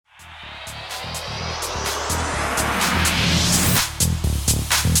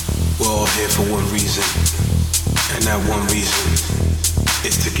all here for one reason, and that one reason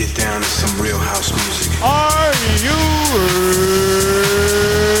is to get down to some real house music. Are you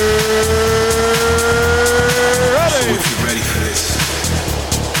ready? So if you're ready for this,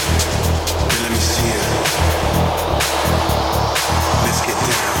 then let me see it. Let's get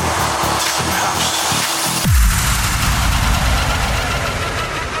down to some house.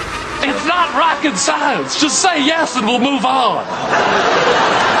 It's not rocket science. Just say yes and we'll move on.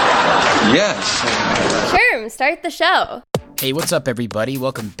 Yes. Sherm, start the show. Hey, what's up, everybody?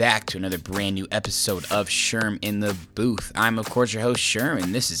 Welcome back to another brand new episode of Sherm in the Booth. I'm, of course, your host, Sherm,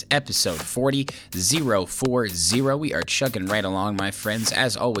 and this is episode 40040. We are chugging right along, my friends.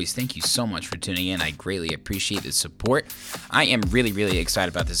 As always, thank you so much for tuning in. I greatly appreciate the support. I am really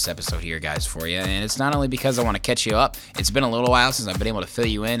excited about this episode here, guys, for you. And it's not only because I want to catch you up. It's been a little while since I've been able to fill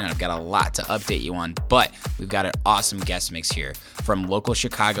you in, and I've got a lot to update you on. But we've got an awesome guest mix here from local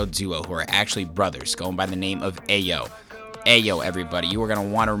Chicago duo who are actually brothers, going by the name of AYOO. AYOO, everybody. You are going to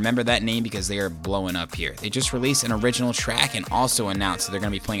want to remember that name because they are blowing up here. They just released an original track and also announced that they're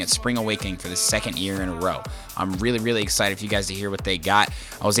going to be playing at Spring Awakening for the second year in a row. I'm really excited for you guys to hear what they got.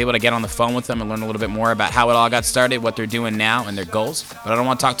 I was able to get on the phone with them and learn a little bit more about how it all got started, what they're doing now, and their goals. But I don't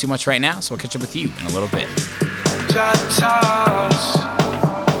want to talk too much right now, so I'll catch up with you in a little bit.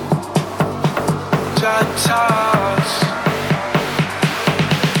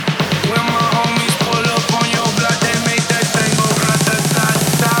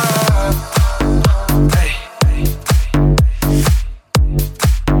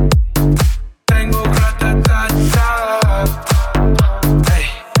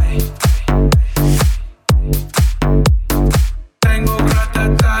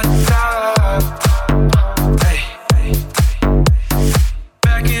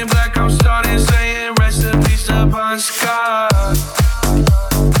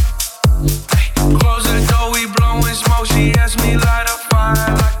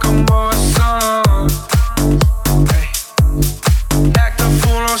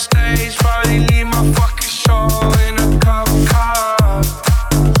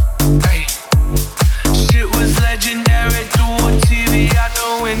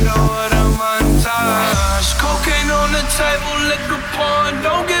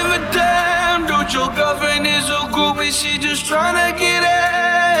 She just tryna get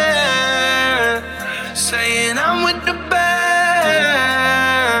in, saying I'm with the band.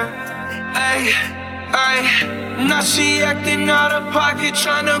 Ay. Now she acting out of pocket,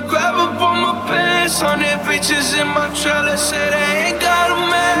 tryna grab up on my pants. 100 bitches in my trailer, say they ain't got a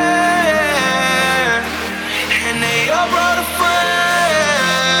man, and they all brought a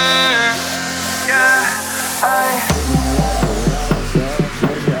friend. Yeah, ay.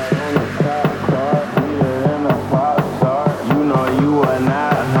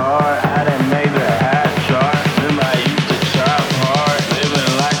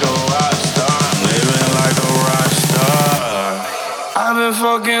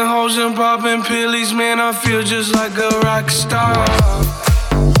 Fucking hoes and popping pillies, man, I feel just like a rock star.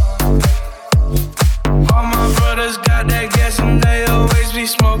 All my brothers got that gas and they always be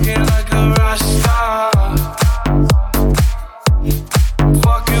smoking like a rock star.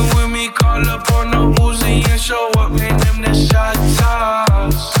 Fucking with me, call up on the Uzi and show up, man, them the shot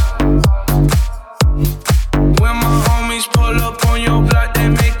toss. When my homies pull up on your block, they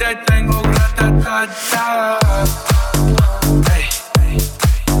make that thing go grata-ta-ta.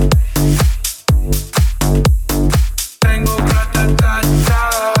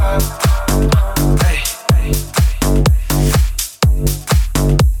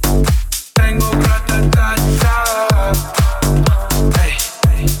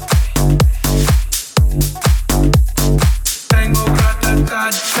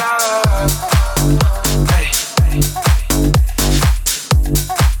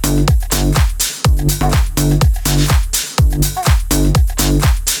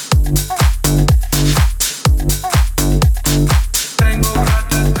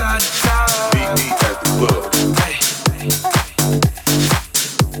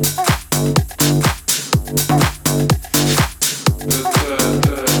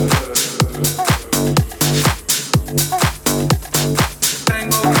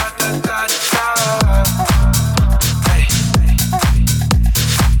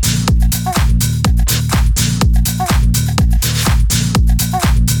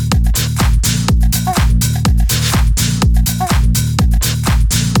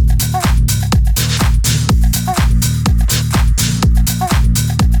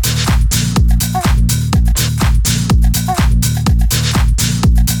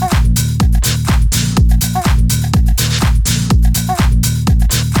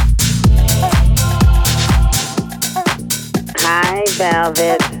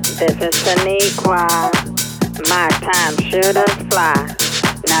 Velvet, this is Taniqua. My time sure does fly.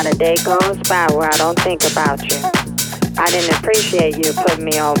 Not a day goes by where I don't think about you. I didn't appreciate you putting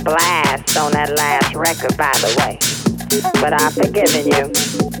me on blast on that last record, by the way. But I've forgiven you.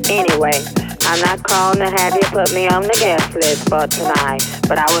 Anyway, I'm not calling to have you put me on the guest list for tonight,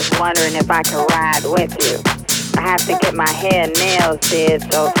 but I was wondering if I could ride with you. I have to get my hair and nails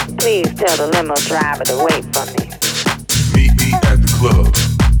did, so please tell the limo driver to wait for me. Meet me at the club.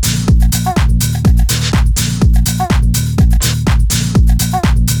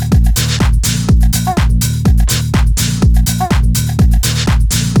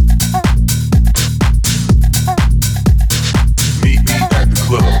 Meet me at the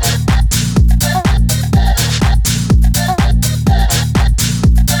club.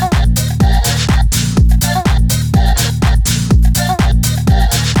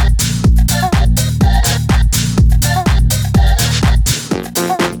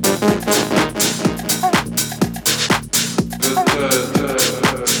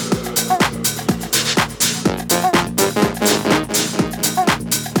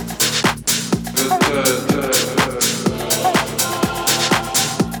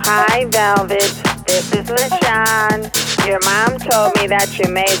 Hi, Velvet. This is LaShawn. Your mom told me that you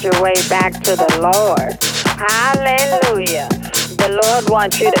made your way back to the Lord. Hallelujah. The Lord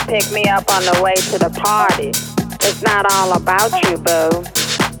wants you to pick me up on the way to the party. It's not all about you, boo.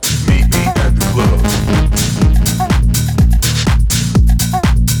 Meet me at the club.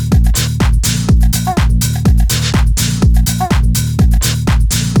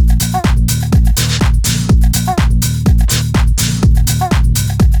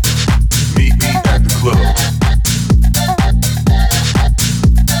 Meet me at the club.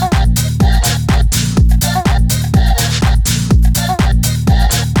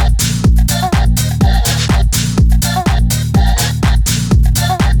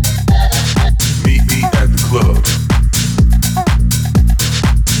 Meet me at the club.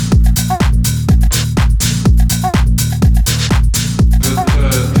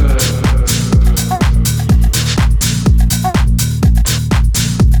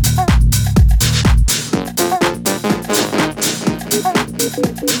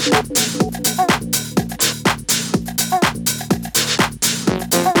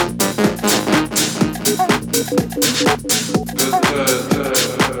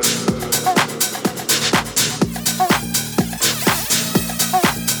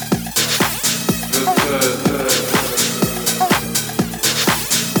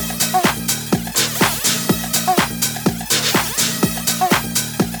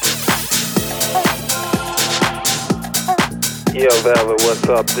 Yo, Velvet, what's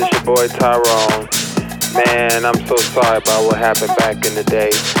up? This your boy Tyrone. Man, I'm so sorry about what happened back in the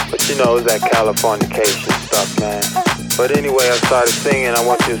day. But you know, it was that Californication stuff, man. But anyway, I started singing. I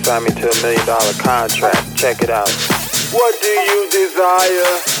want you to sign me to $1 million contract. Check it out. What do you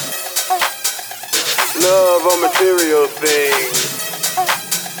desire? Love or material things?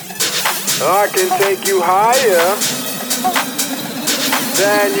 I can take you higher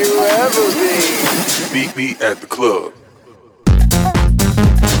than you ever been. Meet me at the club.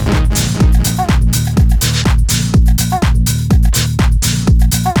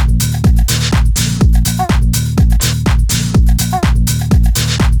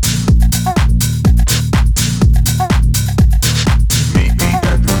 Meet me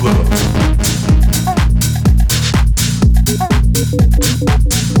at the club.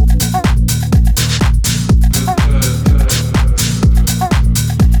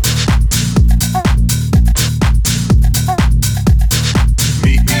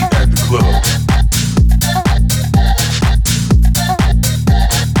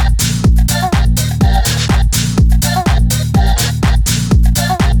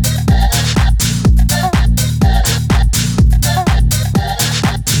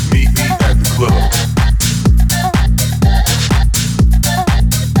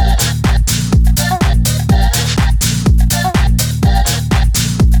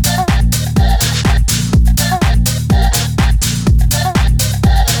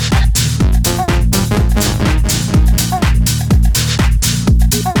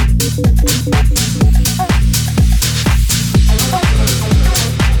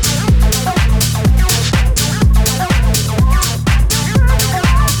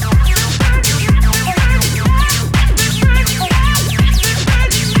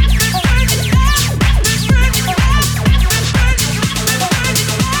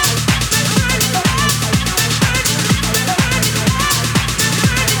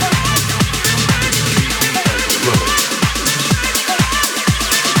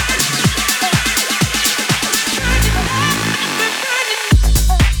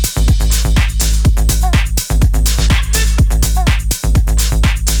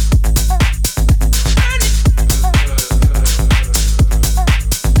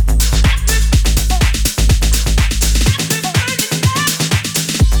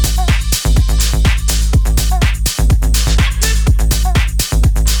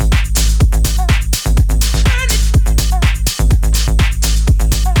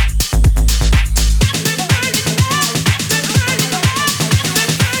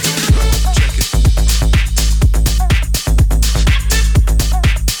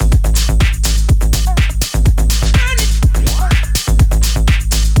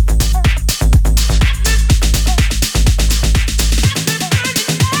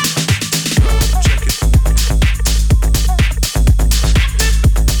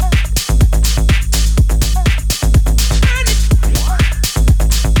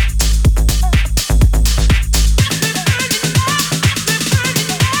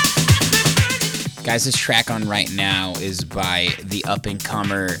 Guys, this track on right now is by the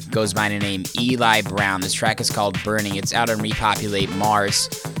up-and-comer, goes by the name Eli Brown. This track is called Burning. It's out on Repopulate Mars.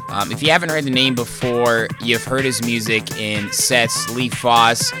 If you haven't heard the name before, you've heard his music in Sets, Lee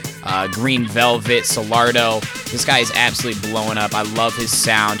Foss, Green Velvet, Solardo. This guy is absolutely blowing up. I love his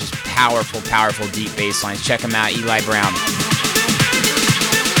sound, just powerful, powerful deep bass lines. Check him out, Eli Brown.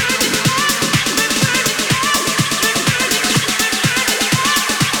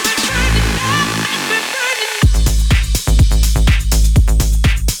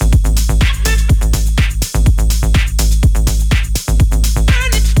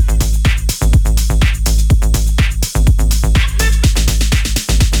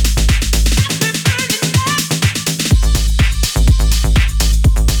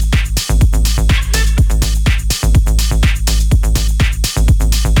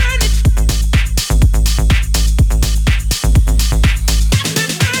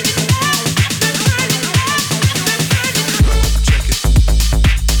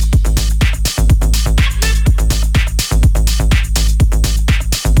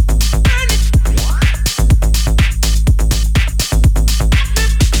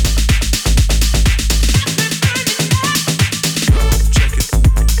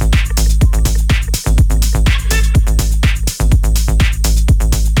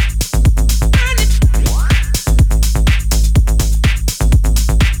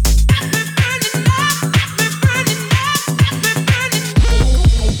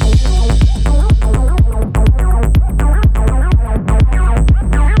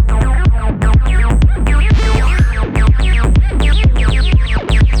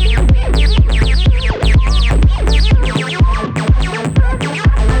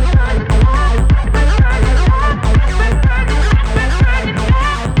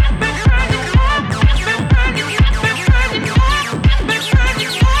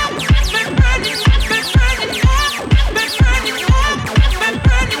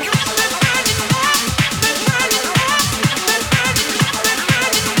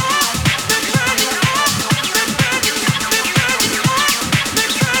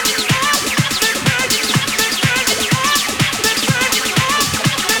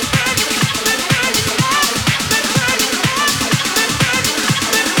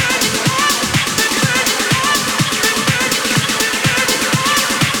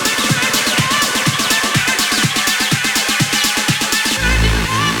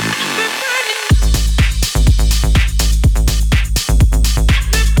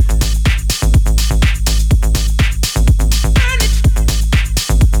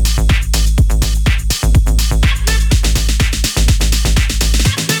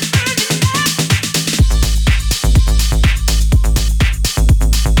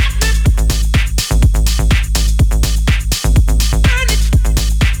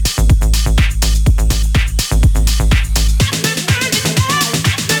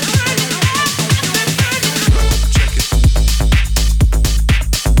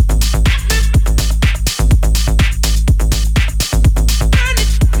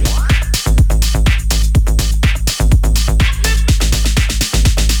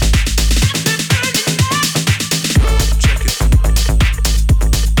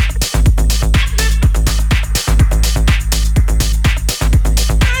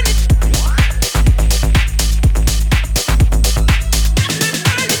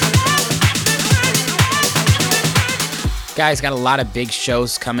 Guys, got a lot of big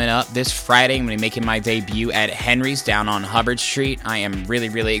shows coming up. This Friday, I'm going to be making my debut at Henry's down on Hubbard Street. I am really,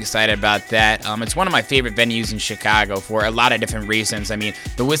 really excited about that. It's one of my favorite venues in Chicago for a lot of different reasons. I mean,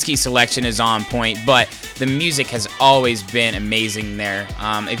 the whiskey selection is on point, but the music has always been amazing there.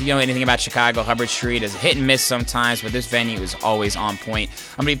 If you know anything about Chicago, Hubbard Street is hit and miss sometimes, but this venue is always on point.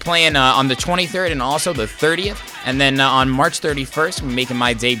 I'm going to be playing on the 23rd and also the 30th. And then on March 31st, I'm making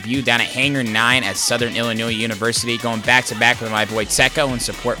my debut down at Hangar 9 at Southern Illinois University, going back-to-back with my boy Tecco in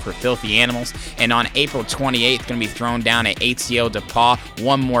support for Filthy Animals. And on April 28th, going to be thrown down at ATO DePaul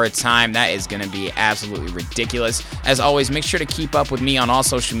one more time. That is going to be absolutely ridiculous. As always, make sure to keep up with me on all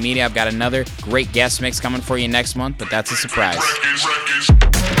social media. I've got another great guest mix coming for you next month, but that's a surprise.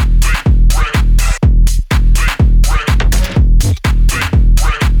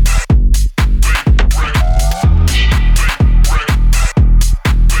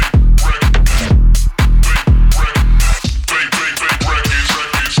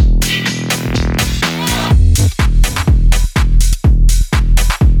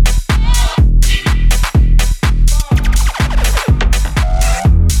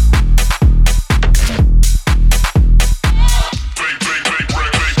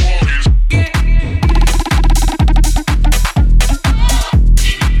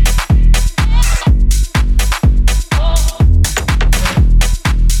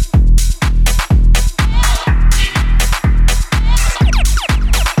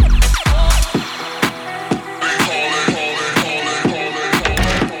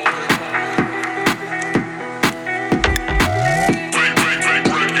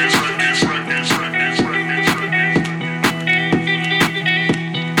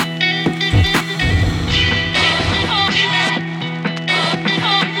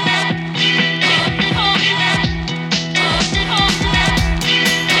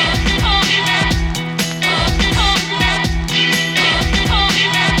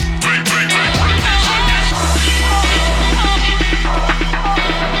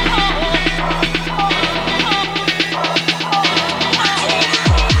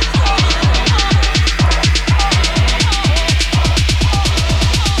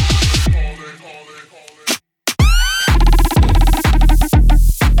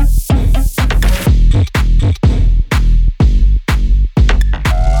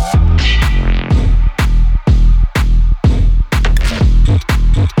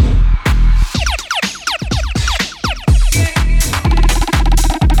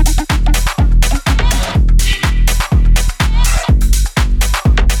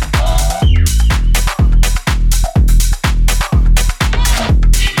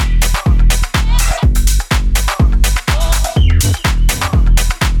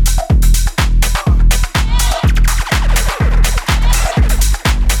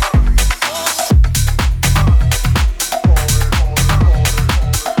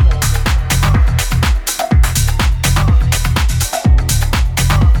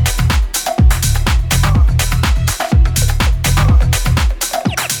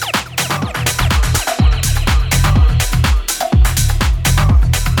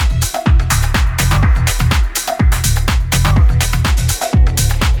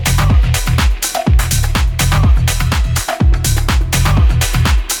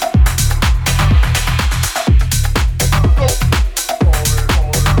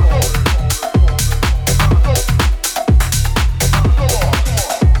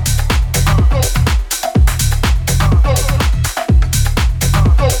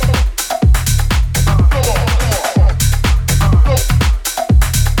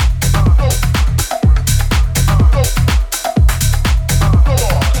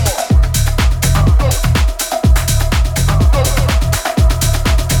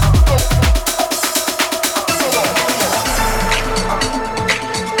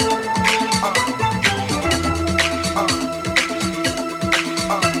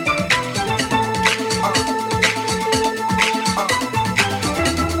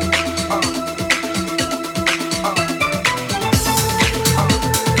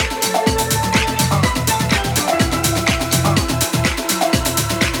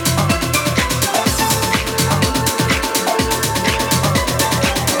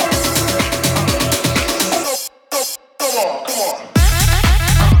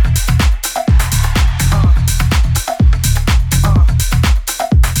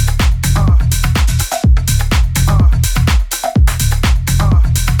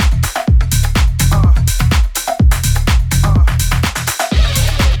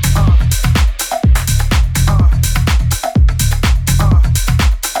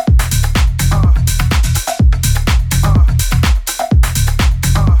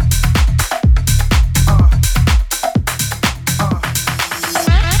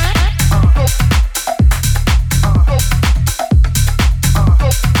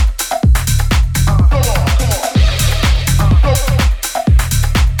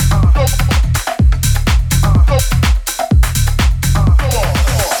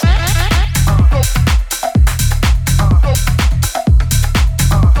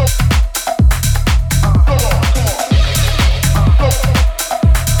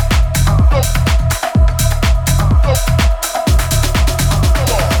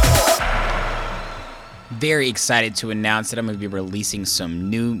 very excited to announce that I'm going to be releasing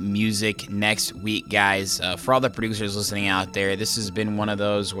some new music next week, guys. For all the producers listening out there, this has been one of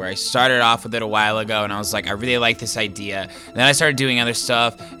those where I started off with it a while ago, and I was like, I really like this idea. And then I started doing other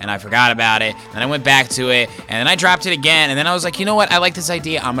stuff, and I forgot about it. And I went back to it, and then I dropped it again. And then I was like, you know what? I like this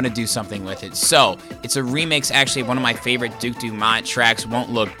idea. I'm going to do something with it. So it's a remix, actually, of one of my favorite Duke Dumont tracks,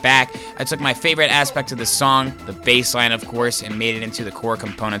 Won't Look Back. I took my favorite aspect of the song, the bass line, of course, and made it into the core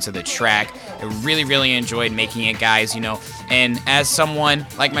components of the track. I really enjoyed making it, guys, and as someone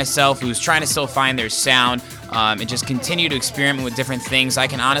like myself who's trying to still find their sound and just continue to experiment with different things, I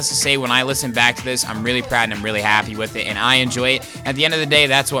can honestly say when I listen back to this, I'm really proud and I'm really happy with it, and I enjoy it. At the end of the day,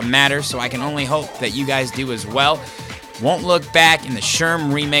 that's what matters, so I can only hope that you guys do as well. Won't Look Back in the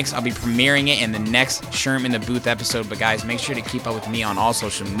Sherm remix. I'll be premiering it in the next Sherm in the Booth episode. But guys, make sure to keep up with me on all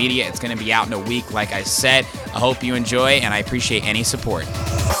social media. It's going to be out in a week, like I said. I hope you enjoy, and I appreciate any support.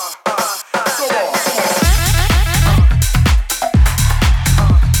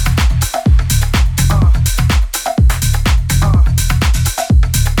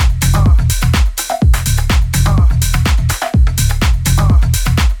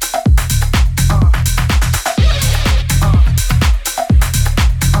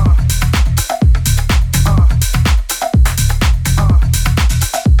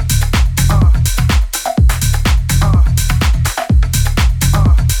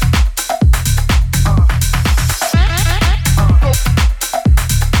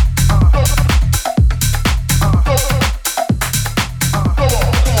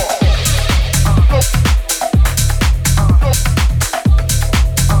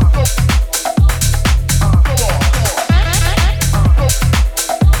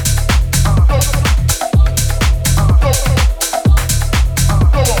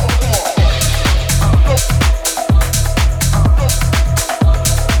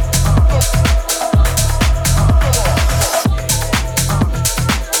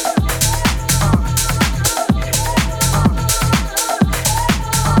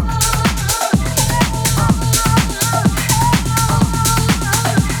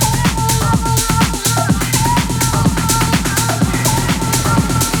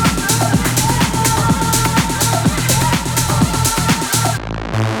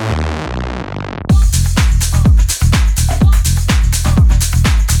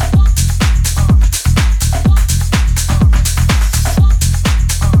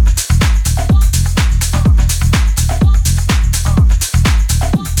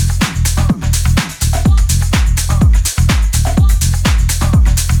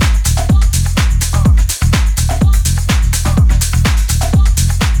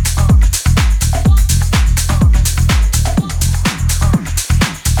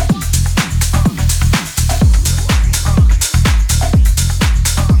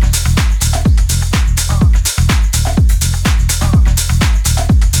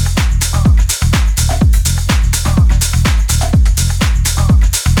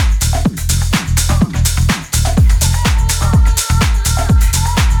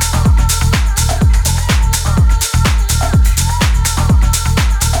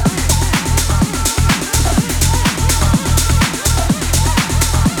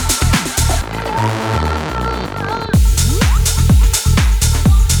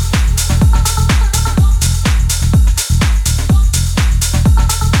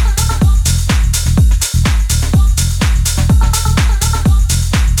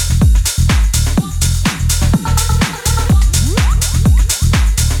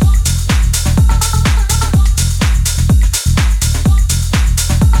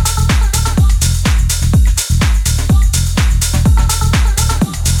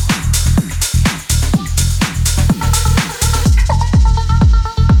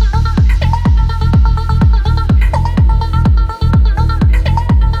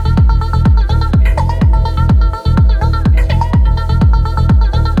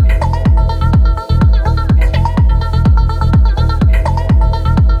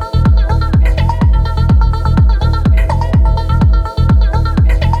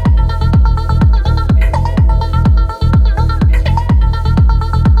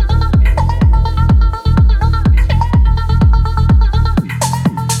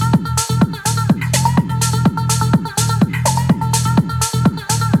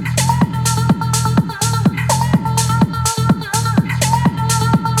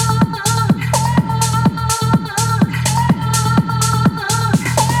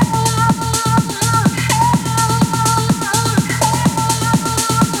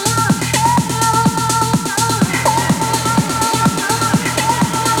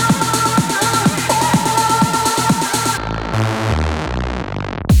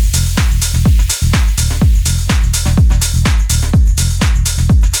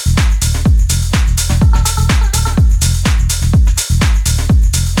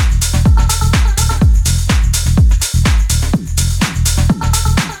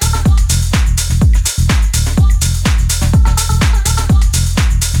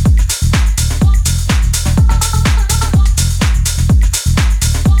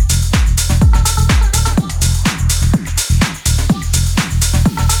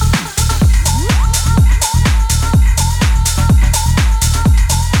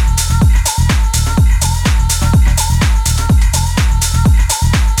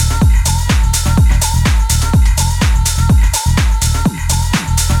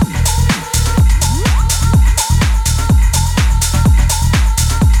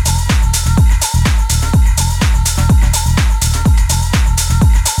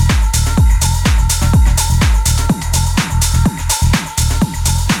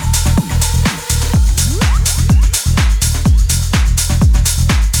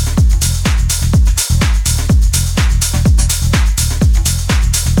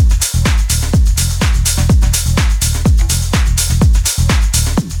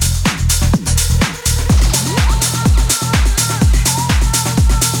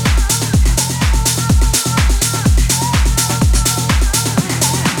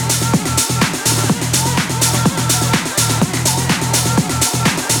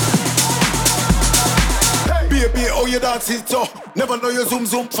 dance it so. Never know you zoom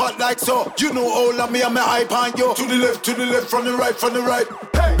zoom fat like so. You know all of me and my hype on you. To the left, from the right, from the right.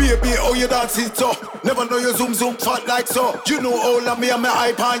 Hey. Baby, oh you dance it so. Never know you zoom zoom fat like so. You know all of me and my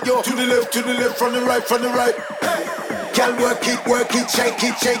hype on you. To the left, from the right, from the right. Hey. Girl work it, shake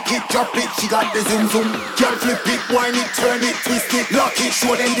it, drop it. She got the zoom zoom. Girl flip it, wind it, turn it, twist it, lock it,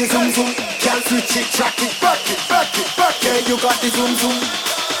 show them the zoom zoom. Girl switch it, track it, back it. Yeah, you got the zoom zoom.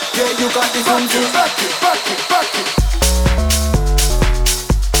 Yeah, you got the zoom zoom. Back it.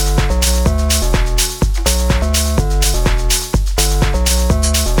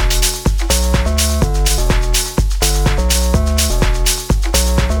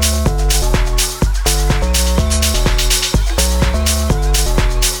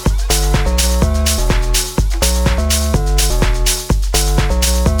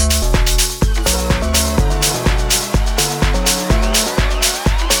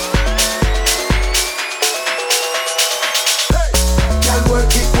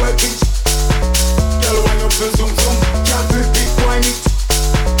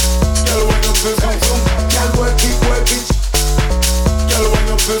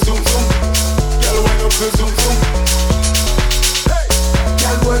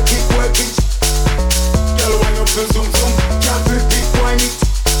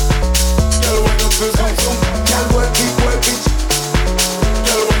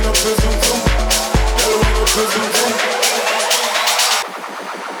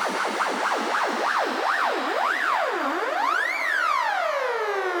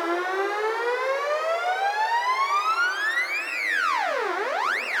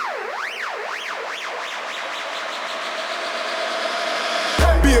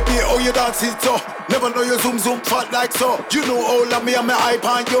 Baby, oh you dance it so. Never know you zoom zoom fat like so. You know all of me and my hype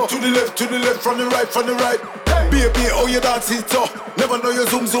on you. To the left, from the right, from the right. Hey. Baby, oh you dance it so. Never know you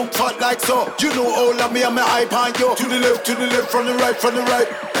zoom zoom fat like so. You know all of me and my hype on you. To the left, from the right, from the right.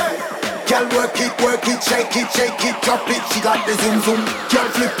 Hey. Girl work it, shake it, drop it. She got the zoom zoom. Girl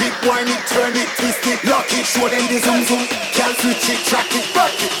flip it, wind it, turn it, twist it, lock it, show them the zoom zoom. Girl switch it, track it,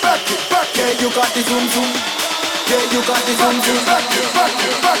 back it. Yeah, you got the zoom zoom. Yeah, you got the zoom zoom. Back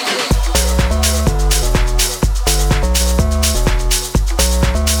it.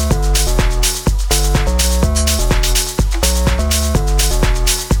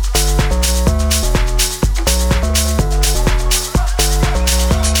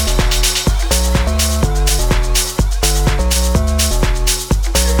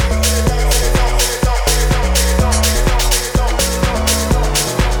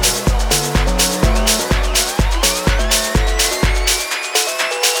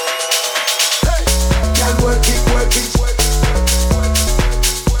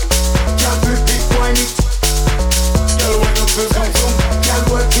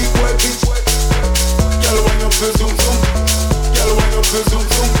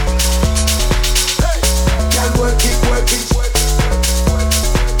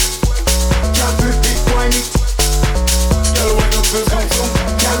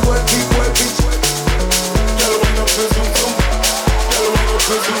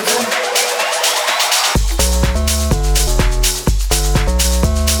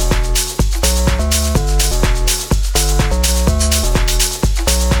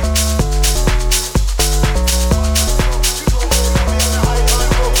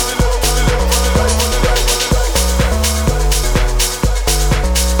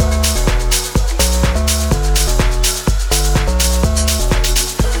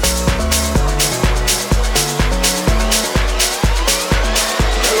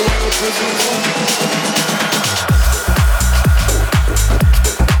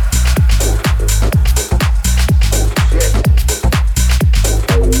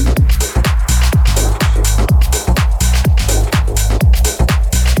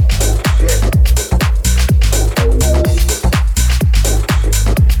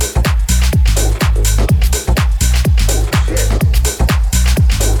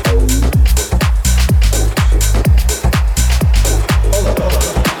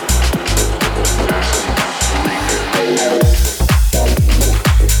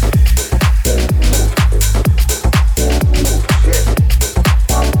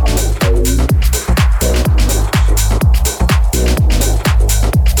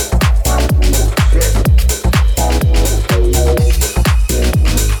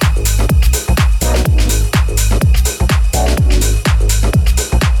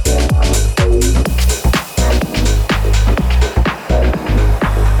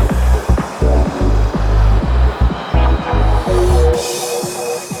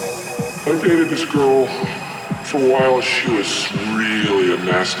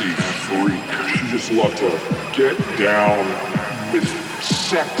 get down with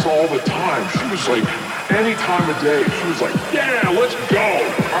sex all the time. She was like, any time of day, she was like, yeah, let's go.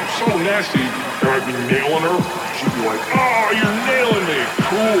 I'm so nasty. And I'd be nailing her. She'd be like, oh, you're nailing me.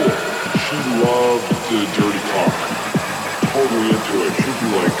 Cool. She loved the dirty talk. Totally into it. She'd be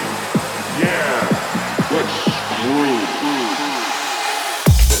like, yeah, let's screw.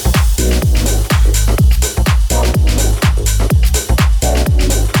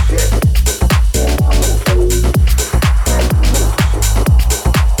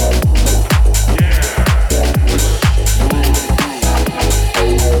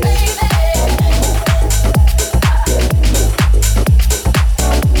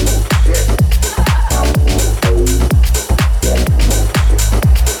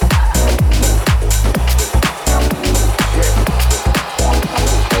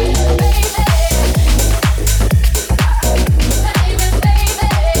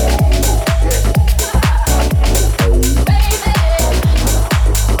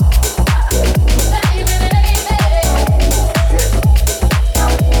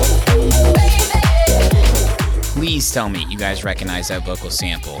 Tell me you guys recognize that vocal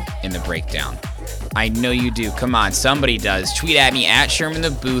sample in the breakdown. I know you do. Come on, somebody does. Tweet at me at Sherman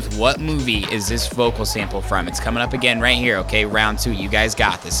the Booth. What movie is this vocal sample from? It's coming up again right here, okay? Round 2. You guys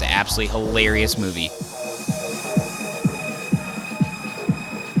got this. Absolutely hilarious movie.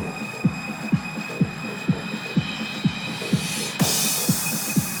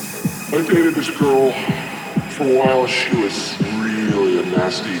 I dated this girl for a while. She was really a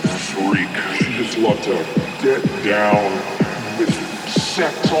nasty freak. She just loved to get down with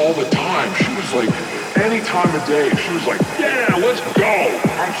sex all the time. She was like, any time of day, she was like, yeah, let's go.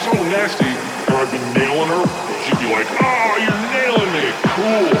 I'm so nasty. And I'd be nailing her. She'd be like, oh, you're nailing me.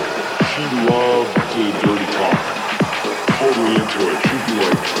 Cool. She loved the dirty talk. Totally into it. She'd be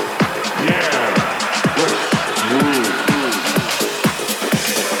like, yeah, let's screw.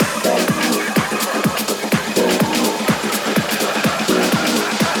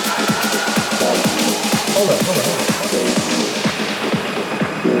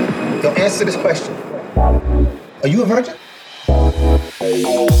 Don't answer this question. Are you a virgin?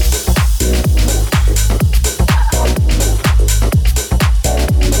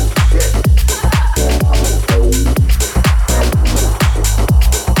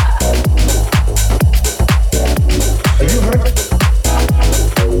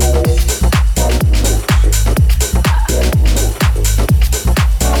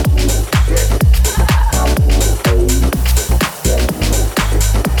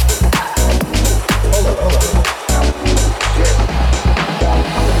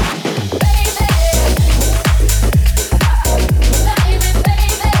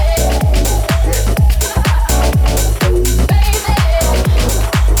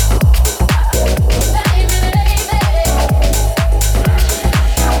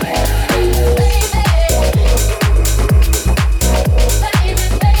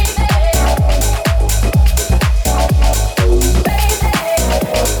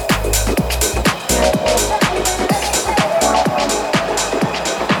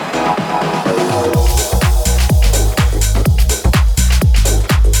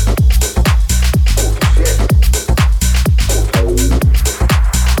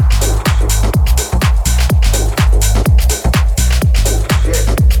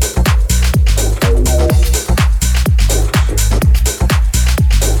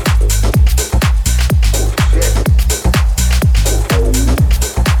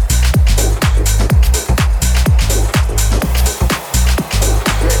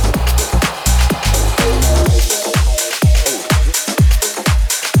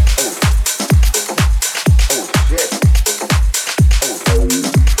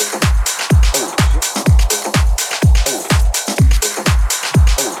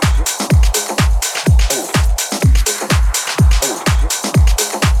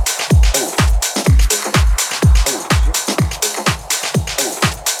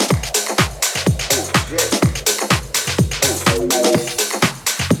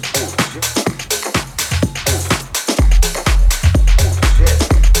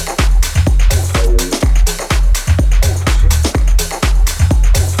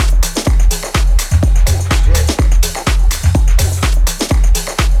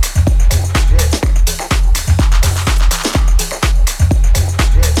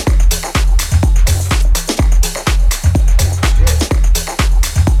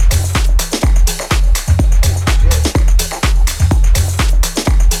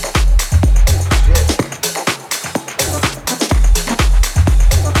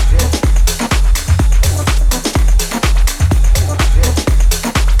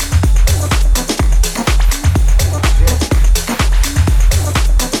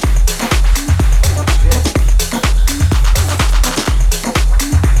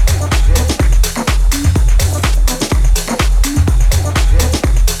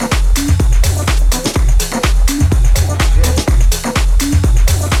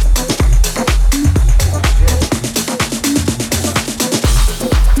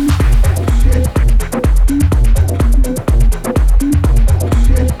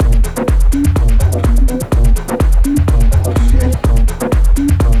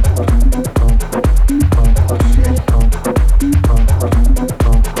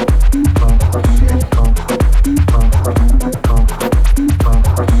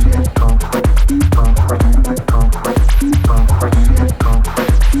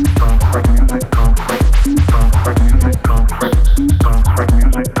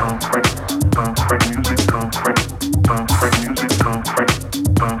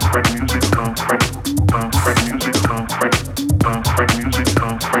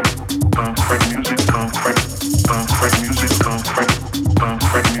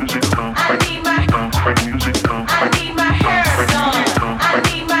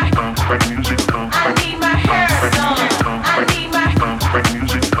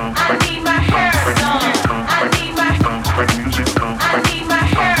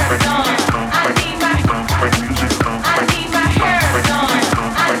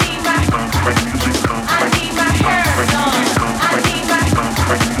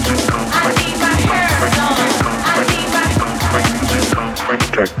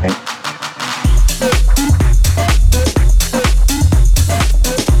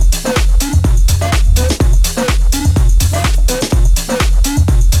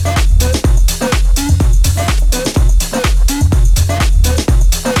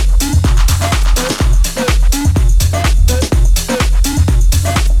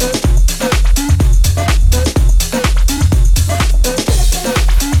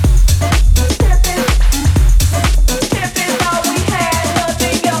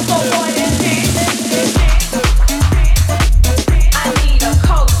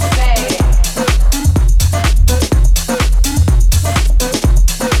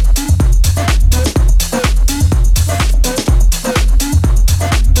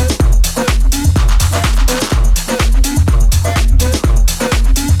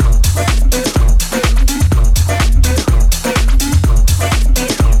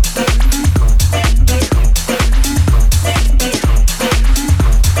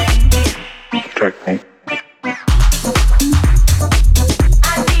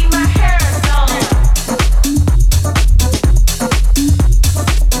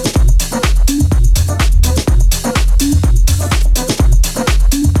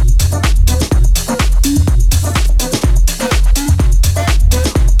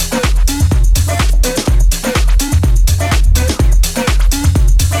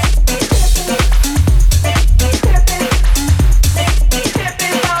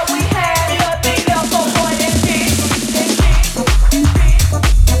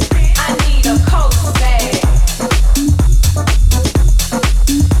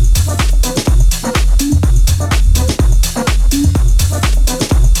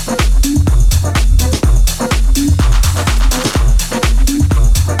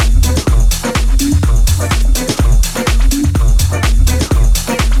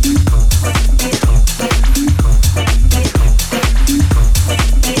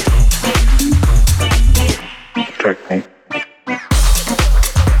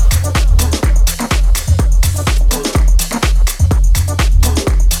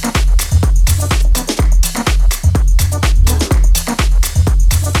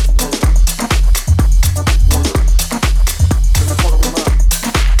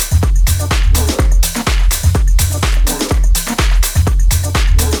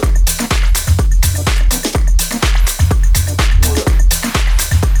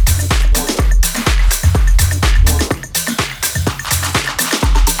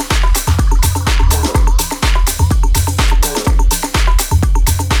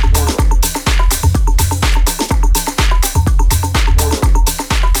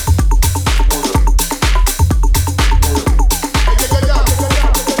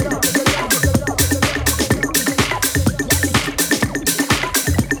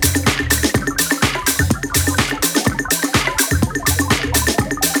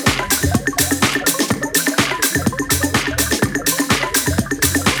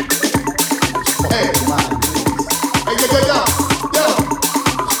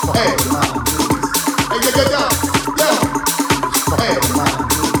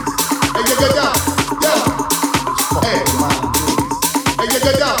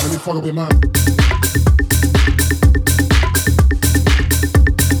 fuck up your mind.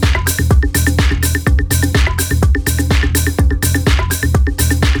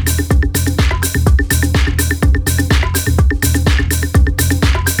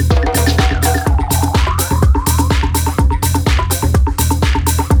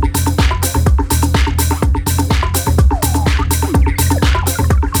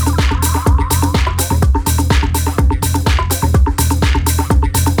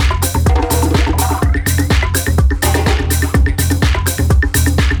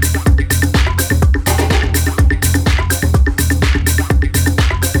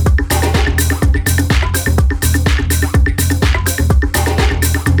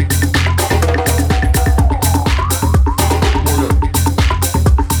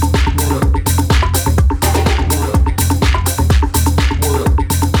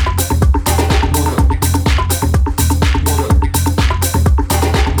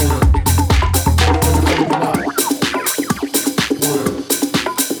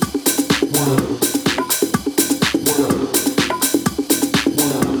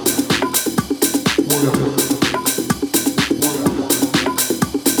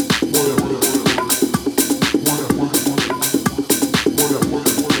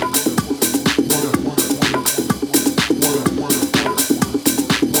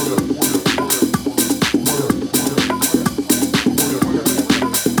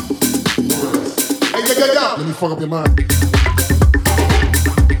 Let me fuck up your mind.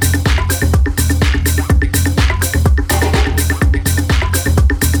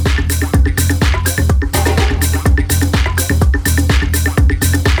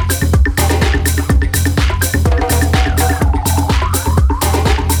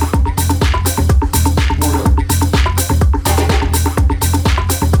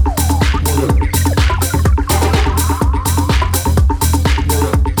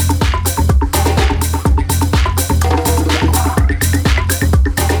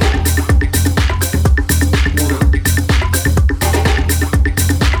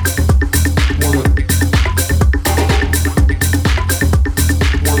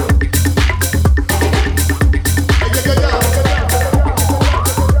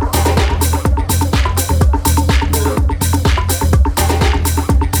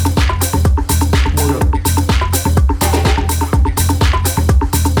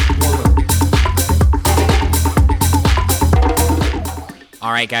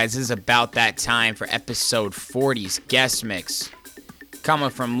 right, guys, this is about that time for episode 40's guest mix. Coming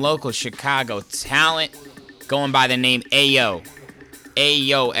from local Chicago talent, going by the name AYOO.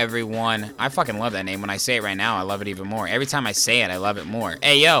 AYOO, everyone. I fucking love that name. When I say it right now, I love it even more. Every time I say it, I love it more.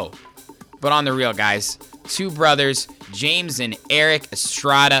 AYOO. But on the real, guys, two brothers, James and Eric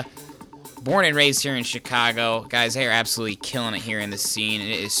Estrada, born and raised here in Chicago. Guys, they are absolutely killing it here in the scene.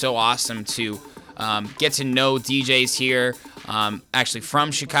 It is so awesome to get to know DJs here, actually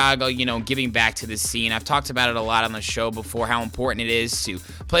from Chicago, you know, giving back to the scene. I've talked about it a lot on the show before, how important it is to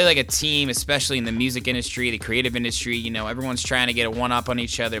play like a team, especially in the music industry, the creative industry. You know, everyone's trying to get a one-up on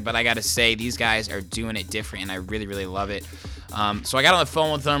each other, but I gotta say, these guys are doing it different, and I really, really love it. So I got on the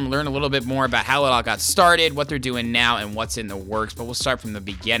phone with them, learned a little bit more about how it all got started, what they're doing now, and what's in the works, but we'll start from the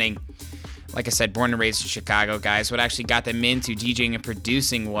beginning. Like I said, born and raised in Chicago, guys. What actually got them into DJing and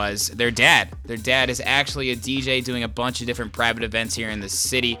producing was their dad. Their dad is actually a DJ doing a bunch of different private events here in the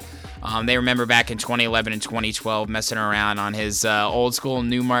city. They remember back in 2011 and 2012 messing around on his old school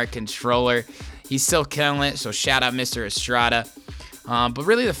Newmark controller. He's still killing it, so shout out Mr. Estrada. But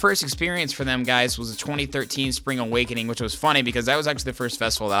really the first experience for them, guys, was the 2013 Spring Awakening, which was funny because that was actually the first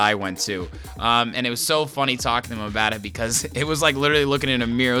festival that I went to. And it was so funny talking to them about it because it was like literally looking in a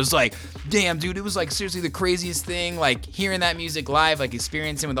mirror. It was like, damn, dude, it was like seriously the craziest thing, like hearing that music live, like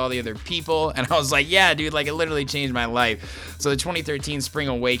experiencing with all the other people. And I was like, yeah, dude, like it literally changed my life. So the 2013 Spring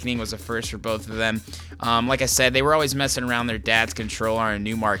Awakening was a first for both of them. Like I said, they were always messing around their dad's controller on a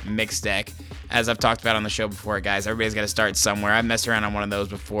Newmark mix deck. As I've talked about on the show before, guys, everybody's got to start somewhere. I've messed around on one of those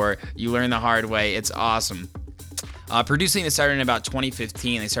before. You learn the hard way. It's awesome. Producing, they started in about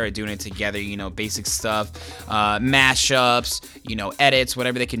 2015. They started doing it together, you know, basic stuff, mashups, you know, edits,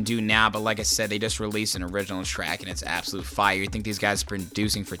 whatever they can do now. But like I said, they just released an original track, and it's absolute fire. You think these guys have been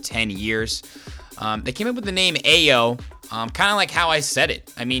producing for 10 years. They came up with the name AYOO, kind of like how I said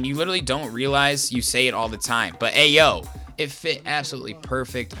it. I mean, you literally don't realize you say it all the time, but AYOO. It fit absolutely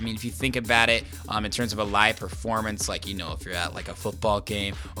perfect. I mean, if you think about it, in terms of a live performance, like, you know, if you're at like a football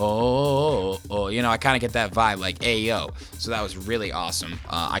game, you know, I kind of get that vibe, like AYOO. So that was really awesome.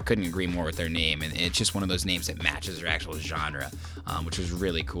 I couldn't agree more with their name, and it's just one of those names that matches their actual genre, which was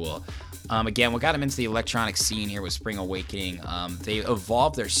really cool. Again, what got them into the electronic scene here was Spring Awakening. They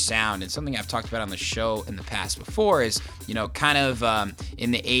evolved their sound, and something I've talked about on the show in the past before is, you know, kind of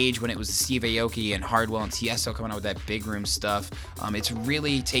in the age when it was Steve Aoki and Hardwell and Tiesto coming out with that big room stuff. It's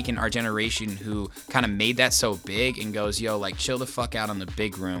really taken our generation who kind of made that so big and goes, yo, like chill the fuck out on the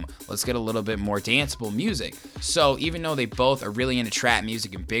big room. Let's get a little bit more danceable music. So even though they both are really into trap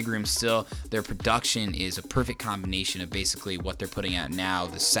music and big room still, their production is a perfect combination of basically what they're putting out now,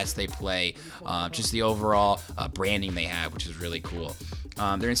 the sets they play, just the overall branding they have, which is really cool.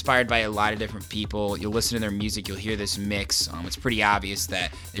 They're inspired by a lot of different people. You'll listen to their music, you'll hear this mix. It's pretty obvious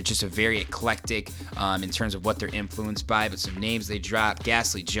that they're just a very eclectic in terms of what they're influenced by, but some names they drop: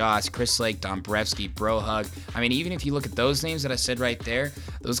 Ghastly Joss, Chris Lake, Dombrowski, Bro Hug. I mean, even if you look at those names that I said right there,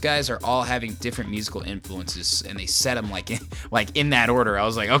 those guys are all having different musical influences, and they set them like in that order. I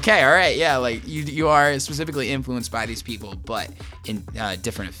was like, okay, all right, yeah, like you are specifically influenced by these people, but in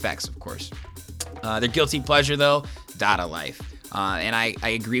different effects, of course. Their guilty pleasure, though, Dada Life. And I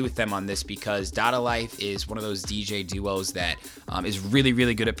agree with them on this because Dada Life is one of those DJ duos that is really,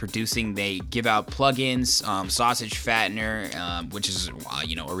 really good at producing. They give out plugins, Sausage Fattener, which is,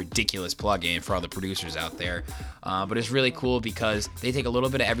 you know, a ridiculous plugin for all the producers out there. But it's really cool because they take a little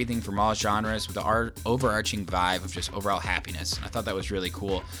bit of everything from all genres with the overarching vibe of just overall happiness. And I thought that was really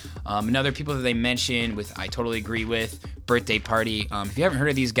cool. Another people that they mentioned with, I totally agree with, Birthday Party. If you haven't heard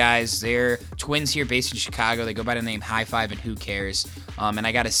of these guys, they're twins here based in Chicago. They go by the name High Five and Who Cares. And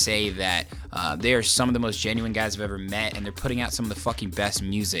I gotta say that they are some of the most genuine guys I've ever met, and they're putting out some of the fucking best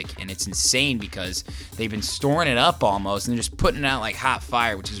music. And it's insane because they've been storing it up almost, and they're just putting it out like hot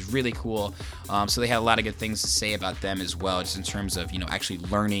fire, which is really cool. So they had a lot of good things to say about them as well, just in terms of, you know, actually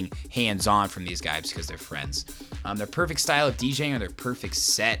learning hands-on from these guys because they're friends. Their perfect style of DJing or their perfect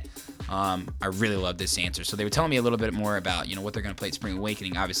set. I really love this answer. So they were telling me a little bit more about, you know, what they're going to play at Spring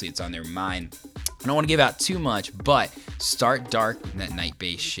Awakening. Obviously, it's on their mind. I don't want to give out too much, but start dark with that night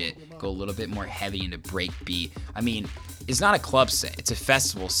bass shit. Go a little bit more heavy into break beat. I mean, it's not a club set, it's a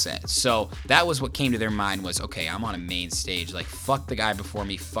festival set. So that was what came to their mind was, okay, I'm on a main stage. Like, fuck the guy before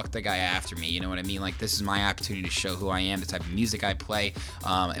me, fuck the guy after me. You know what I mean? Like, this is my opportunity to show who I am, the type of music I play,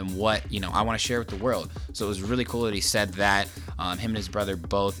 and what, you know, I want to share with the world. So it was really cool that he said that. Him and his brother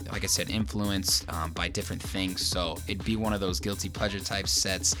both, like I said, influenced by different things. So it'd be one of those guilty pleasure type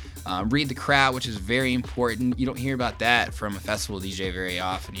sets. Read the crowd, which is very important. You don't hear about that from a festival DJ very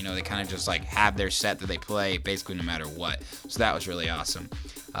often. You know, they kind of just like have their set that they play basically no matter what. set. So that was really awesome.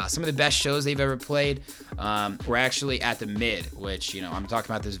 Some of the best shows they've ever played were actually at the Mid, which, I'm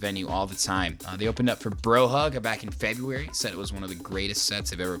talking about this venue all the time. They opened up for Bro Hug back in February. Said it was one of the greatest sets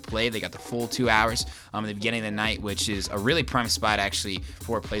they've ever played. They got the full 2 hours at the beginning of the night, which is a really prime spot actually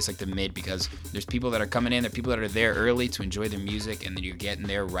for a place like the Mid, because there's people that are coming in, there are people that are there early to enjoy their music, and then you're getting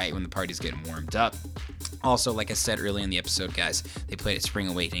there right when the party's getting warmed up. Also, like I said earlier in the episode, guys, they played at Spring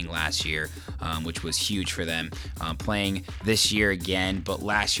Awakening last year, which was huge for them. Playing this year again, but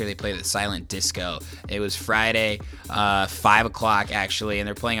last year they played at Silent Disco. It was Friday, 5 o'clock actually, and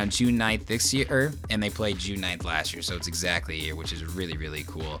they're playing on June 9th this year, and they played June 9th last year, so it's exactly a year, which is really, really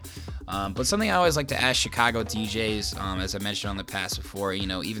cool. But something I always like to ask Chicago DJs, as I mentioned on the past before,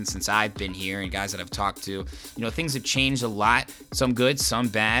 even since I've been here and guys that I've talked to, things have changed a lot, some good, some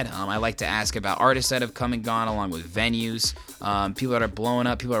bad. I like to ask about artists that have come and gone, along with venues, people that are blowing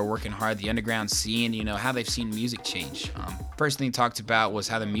up, people that are working hard, the underground scene, how they've seen music change. First thing talked about was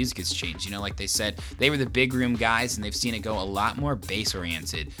how the music has changed. Like they said, they were the big room guys, and they've seen it go a lot more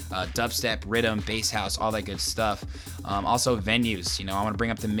bass-oriented. Dubstep, rhythm, bass house, all that good stuff. Also venues, I want to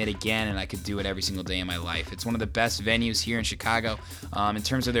bring up the Mid again, and I could do it every single day in my life. It's one of the best venues here in Chicago. In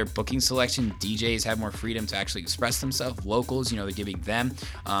terms of their booking selection, DJs have more freedom to actually express themselves. Locals, they're giving them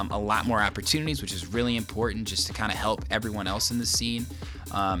a lot more opportunities, which is really important just to kind of help everyone else in the scene.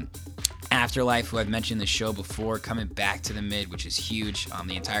 Afterlife, who I've mentioned in the show before, coming back to the Mid, which is huge.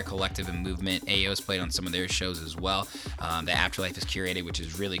 The entire collective and movement. AYOO's played on some of their shows as well. The Afterlife is curated, which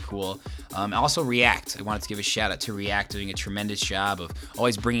is really cool. Also React. I wanted to give a shout out to React, doing a tremendous job of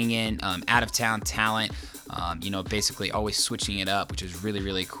always bringing in out-of-town talent. Basically always switching it up, which is really,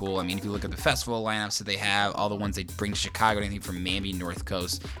 really cool. If you look at the festival lineups that they have, all the ones they bring to Chicago, anything from Mamby, North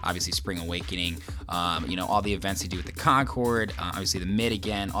Coast, obviously Spring Awakening, all the events they do with the Concord, obviously the Mid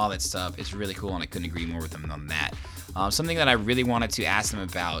again, all that stuff. It's really cool, and I couldn't agree more with them on that. Something that I really wanted to ask them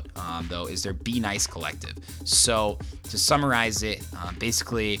about, though, is their Be Nice collective. So, to summarize it,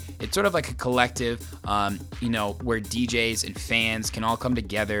 basically, it's sort of like a collective, where DJs and fans can all come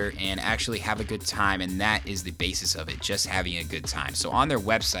together and actually have a good time, and that is the basis of it, just having a good time. So, on their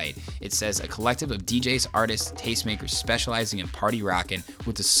website, it says, a collective of DJs, artists, tastemakers specializing in party rockin'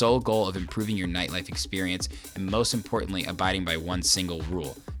 with the sole goal of improving your nightlife experience, and most importantly, abiding by one single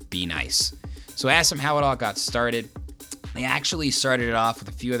rule: be nice. So I asked them how it all got started. They actually started it off with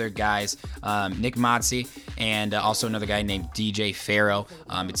a few other guys, Nick Motzi, and also another guy named DJ Pharaoh.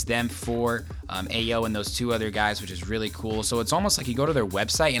 It's them four, AYOO and those two other guys, which is really cool. So it's almost like you go to their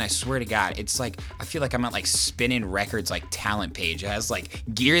website, and I swear to God, it's like, I feel like I'm at like Spinning Records, like talent page. It has like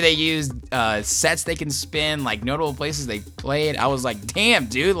gear they use, sets they can spin, like notable places they played. I was like, damn,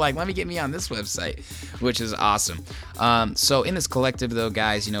 dude, like let me get me on this website, which is awesome. So in this collective though,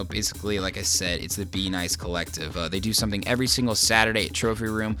 guys, basically, like I said, it's the Be Nice collective. They do something every single Saturday at Trophy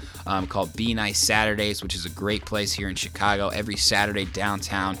Room called Be Nice Saturdays, which is a great place here in Chicago. Every Saturday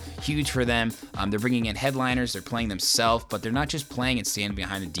downtown, huge for them. They're bringing in headliners, they're playing themselves, but they're not just playing and standing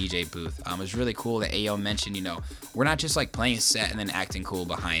behind the DJ booth. It was really cool that AYOO mentioned, we're not just like playing a set and then acting cool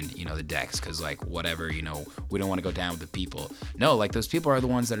behind, the decks, because like whatever, we don't want to go down with the people. No, like those people are the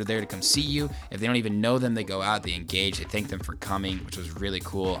ones that are there to come see you. If they don't even know them, they go out, they engage, they thank them for coming, which was really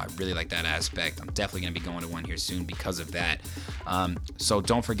cool. I really like that aspect. I'm definitely going to be going to one here soon because of that. So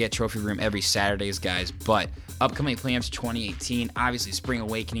don't forget Trophy Room every Saturdays, guys. But upcoming plans 2018, obviously Spring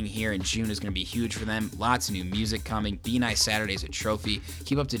Awakening here in June is going to be huge for them. Lots of new music coming. Be Nice Saturdays at Trophy.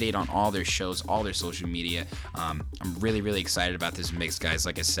 Keep up to date on all their shows, all their social media. I'm really, really excited about this mix, guys.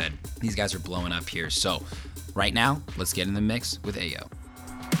 Like I said, these guys are blowing up here. So right now, let's get in the mix with AYOO.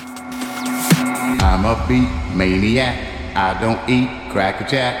 I'm a beat maniac. I don't eat cracker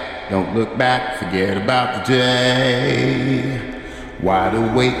jack. Don't look back, forget about the day. Wide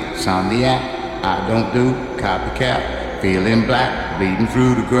awake, insomniac. I don't do copycat. Feeling black, bleeding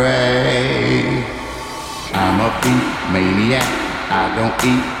through the gray. I'm a beat maniac. I don't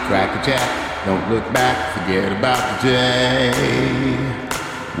eat cracker jack. Don't look back, forget about the day.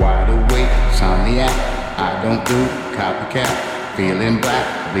 Wide awake, insomniac. I don't do copycat. Feeling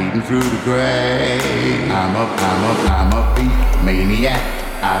black, bleeding through the gray. I'm a beat maniac.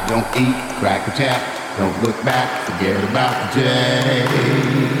 I don't eat cracker jack. Don't look back, forget about the day.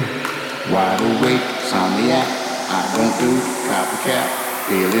 Wide awake, insomniac. I don't do copycat.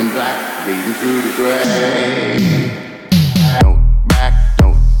 Feeling black, bleeding through the gray. Don't back,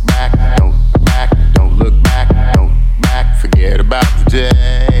 don't back, don't back, don't look back, don't back, forget about the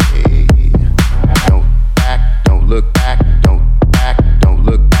day. Don't back, don't look back, don't back, don't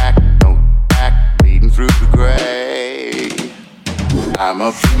look back, don't back, bleeding through the gray. I'm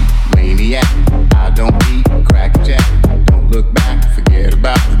a beat maniac. I don't eat cracker jack.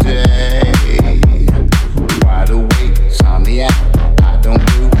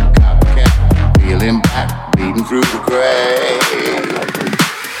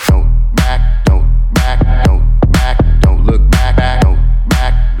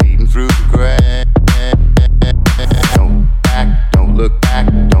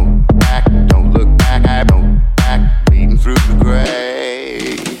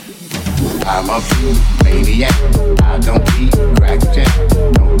 a maniac. I don't eat crack jack.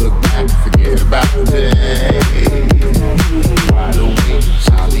 Don't look back, forget about the day. Wide awake,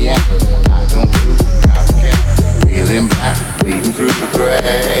 insomniac. I don't do copycat. Feeling black, bleeding through the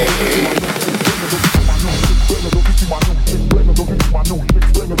gray.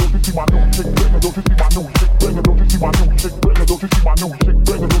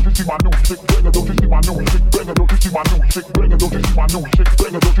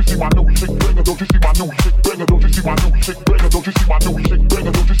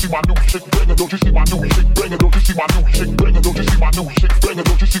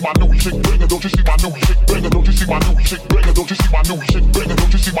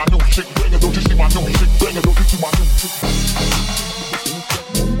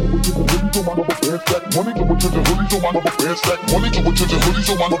 Money to attention, hoodies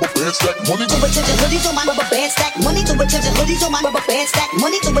on my rubber band stack. Money to attention, hoodies on my rubber band stack. Money to attention, hoodies on my rubber band stack.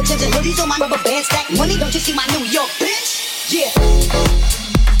 Money to attention, hoodies on my rubber band stack. Money to attention, hoodies on my rubber band stack. Money, don't you see my New York, bitch? Yeah.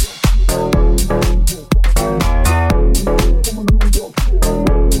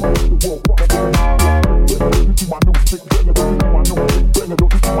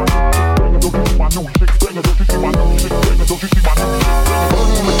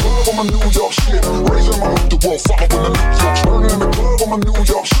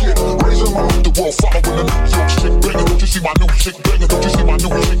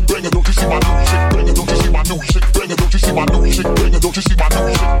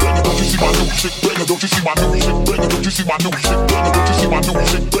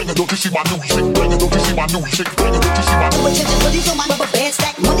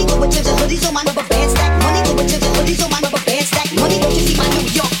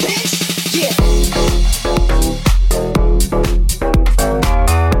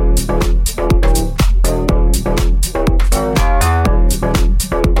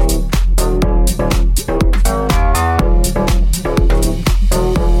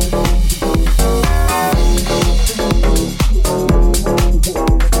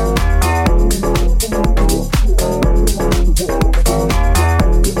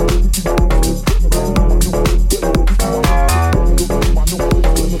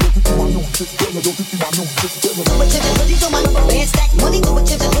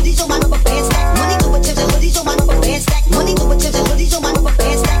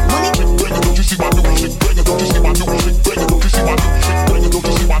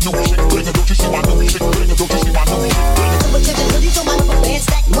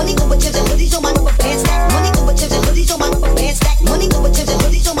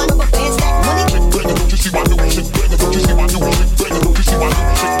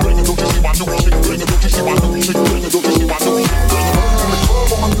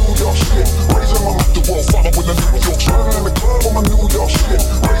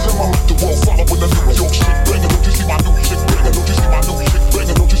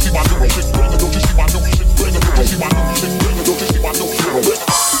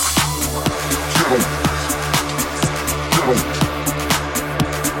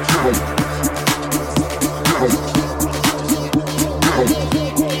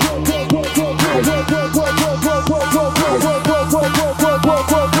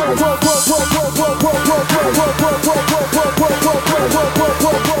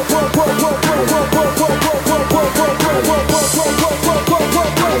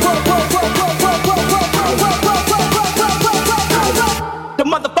 The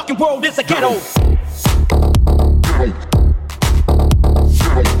motherfucking world is a ghetto.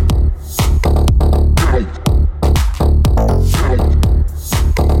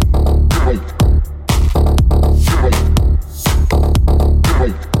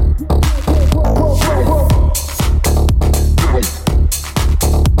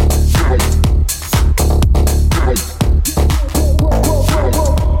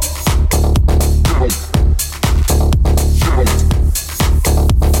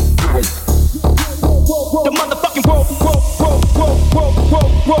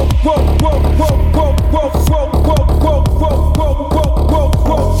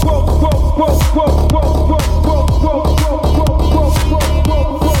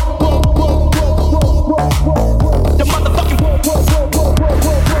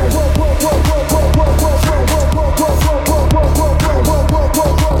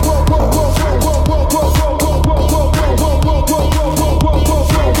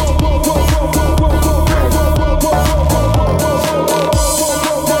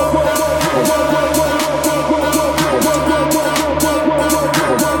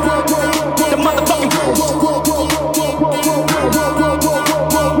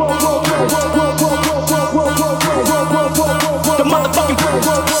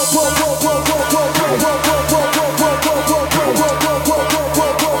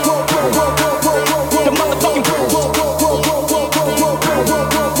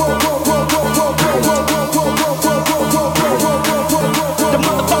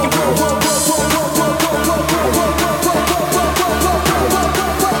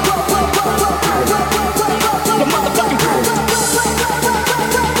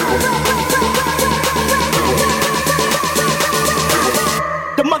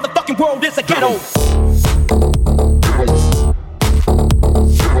 on.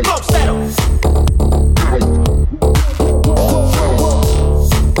 Falsetto.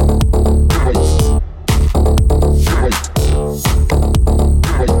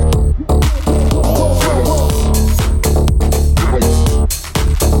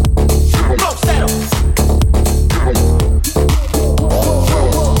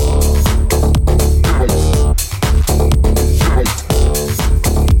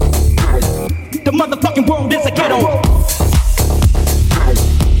 The motherfucking world is a ghetto.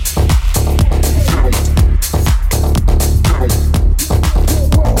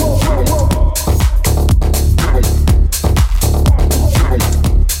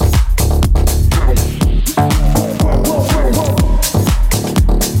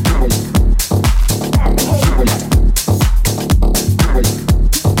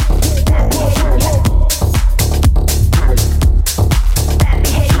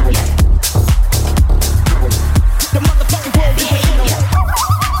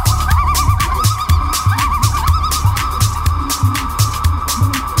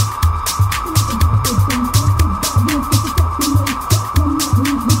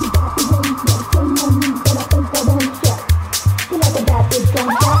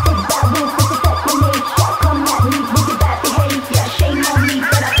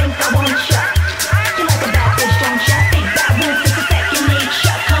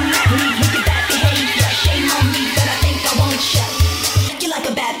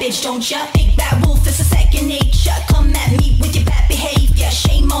 Don't ya? Big bad wolf is a second nature. Come at me with your bad behavior.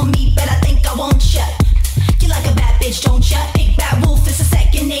 Shame on me, but I think I want ya. You like a bad bitch, don't ya? Big bad wolf is a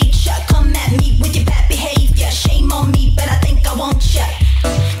second nature. Come at me with your bad behavior. Shame on me, but I think I want ya.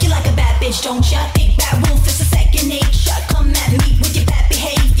 You like a bad bitch, don't ya? Big bad wolf is a second nature. Come at me with your bad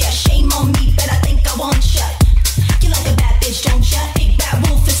behavior. Shame on me, but I think I want ya. You like a bad bitch, don't ya? Big bad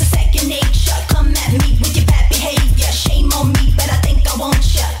wolf is a second nature. Come at me with your bad behavior. Shame on me, but I think I want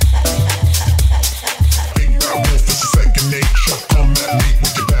ya. Big bad wolf is a second nature. Come at me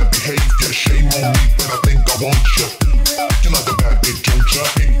with your bad behavior. Shame on me, but I think I want ya. You like a bad bitch, don't ya?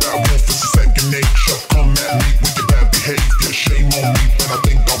 Big bad wolf is a second nature. Come at me with your bad behavior. Shame on me, but I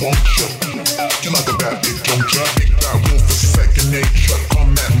think I want ya. You like a bad bitch, don't ya? Big bad wolf is a second nature.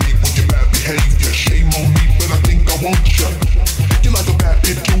 Come at me with your bad behavior. Shame on me, but I think I want ya. You like a bad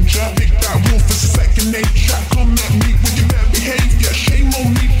bitch, don't ya? Big bad wolf is a second nature. Come at me with your bad behavior. Shame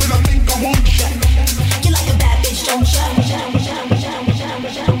on me, but I think I want ya. You like a bad bitch, don't ya?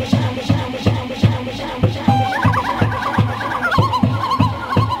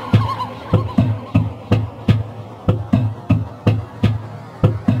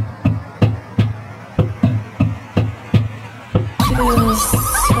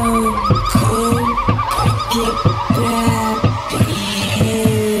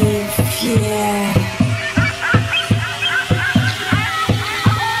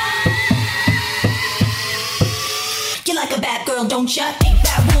 You like a bad girl, don't ya? Big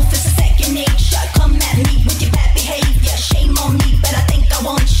bad wolf is a second nature. Come at me with your bad behavior. Shame on me, but I think I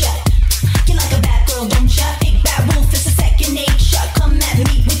want ya. You like a bad girl, don't ya? Big bad wolf is a second nature. Come at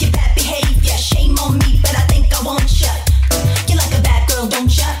me with your bad behavior. Shame on me, but I think I want ya. You like a bad girl,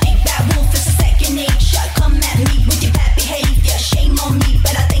 don't ya? Big bad wolf is a second nature. Come at me with your bad behavior. Shame on me,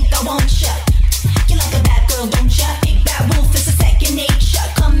 but I think I want ya. You like a bad girl, don't ya? Big bad wolf is a second nature.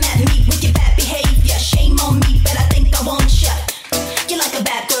 Come at me with your bad behavior. Shame on me, but I think I want ya. You like a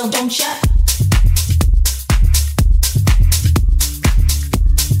bad girl, don't ya?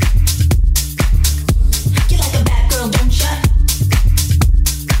 You like a bad girl, don't ya?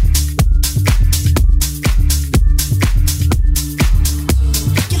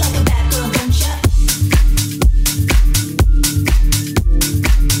 You like a bad girl, don't ya?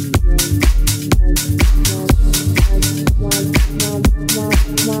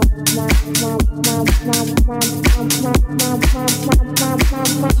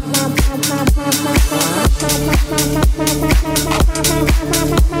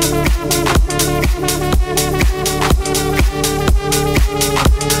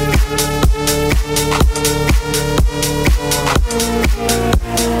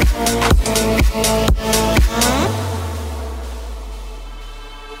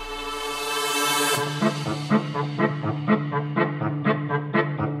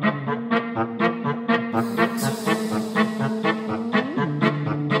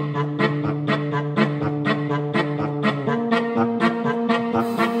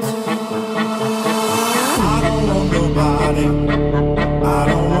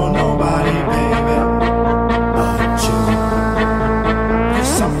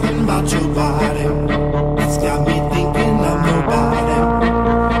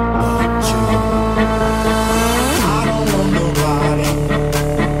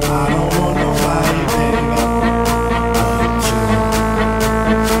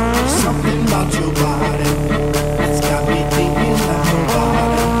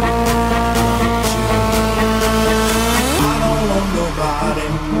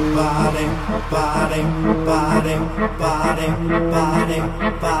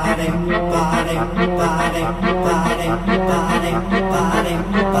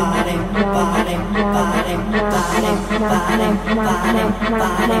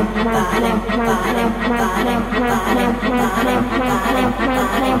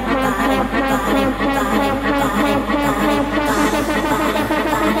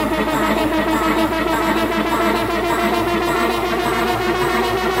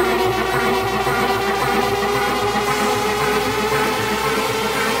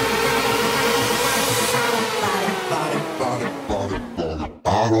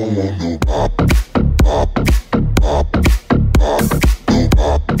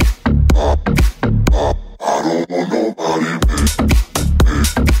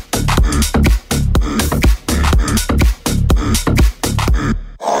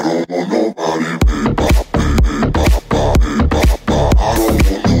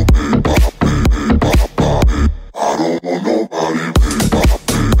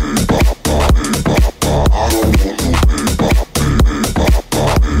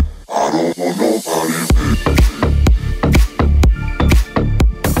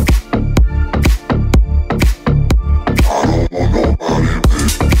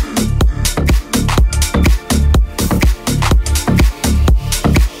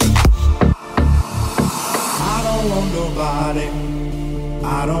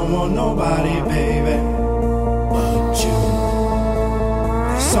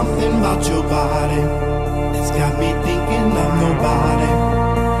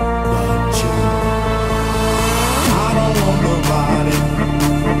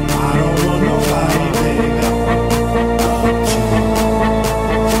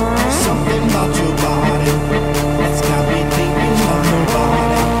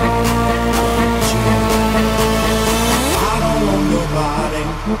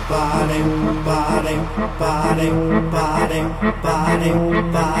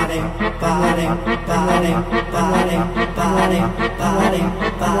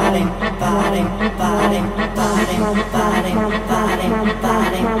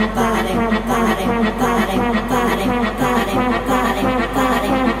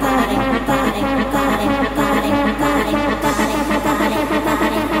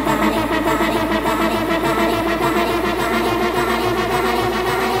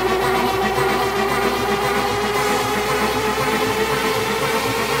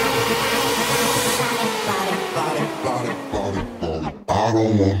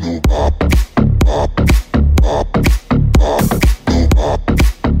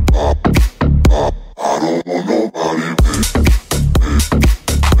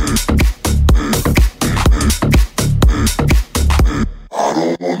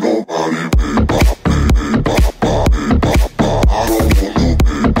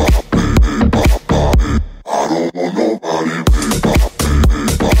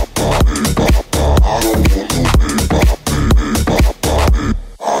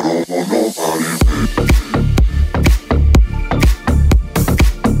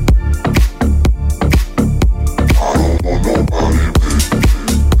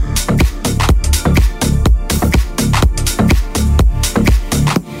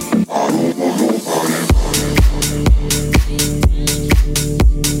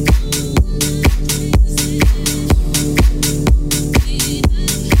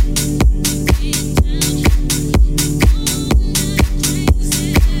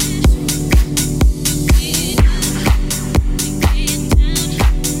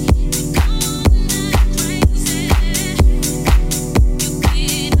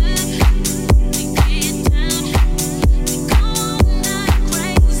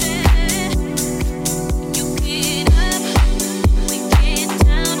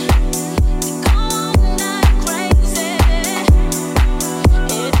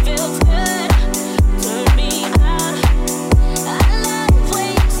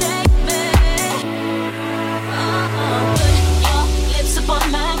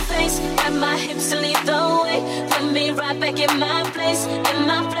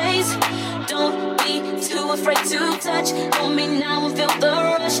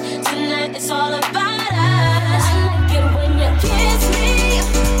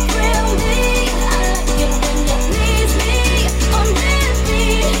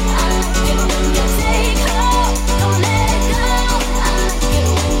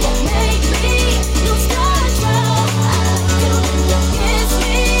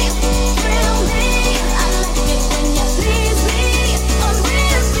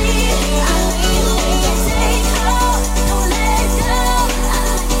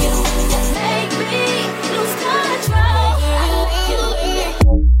 Make me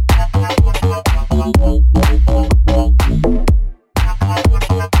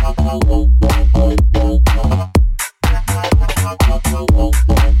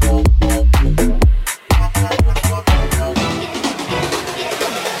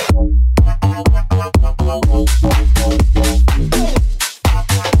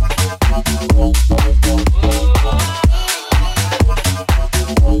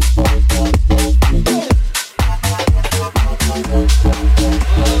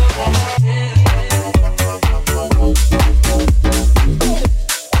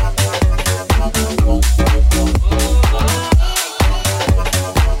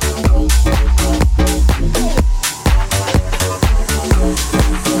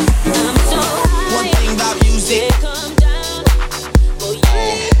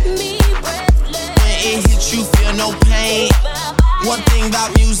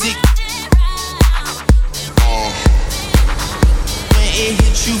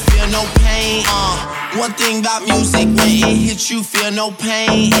One thing about music, when it hits you, feel no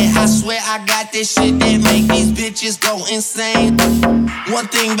pain. And I swear I got this shit that make these bitches go insane. One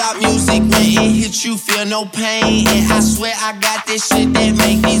thing about music, when it hits you, feel no pain. And I swear I got this shit that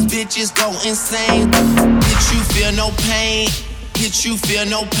make these bitches go insane. Hit you, feel no pain. Hit you, feel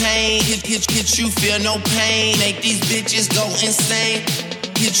no pain. Hit you, feel no pain. Make these bitches go insane.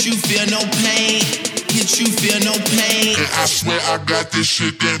 Hit you, feel no pain. Hit you, feel no pain. And I swear I got this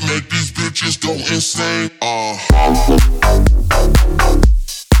shit that make these bitches go insane. All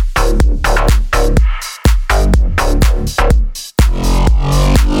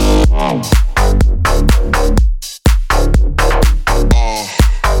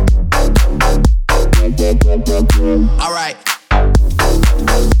right.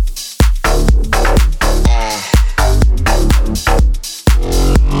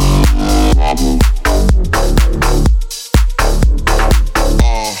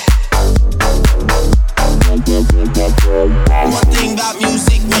 One thing about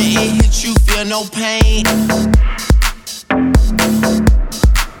music, when it hits you, feel no pain.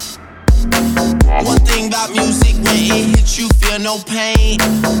 One thing about music, when it hits you, feel no pain.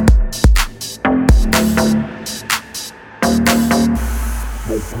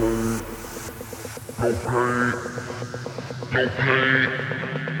 No pain.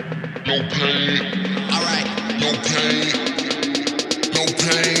 No pain. All right. No pain. No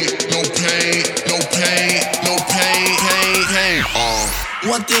pain. No pain. No pain. No pain. Pain.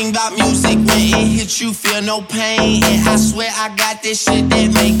 One thing about music, when it hits you, feel no pain. And I swear I got this shit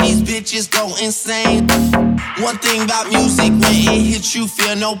that make these bitches go insane. One thing about music, when it hits you,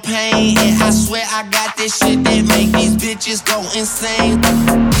 feel no pain. And I swear I got this shit that make these bitches go insane.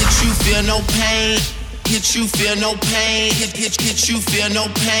 Hit you, feel no pain. Hit you, feel no pain. Hit you, feel no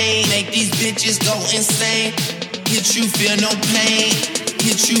pain. Make these bitches go insane. Hit you, feel no pain.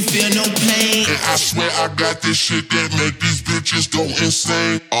 Hit you, feel no pain. And I swear I got this shit that make these bitches go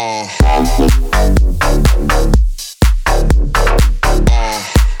insane. All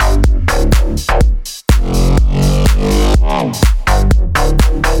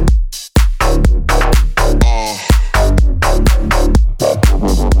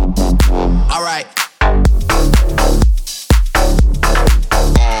right.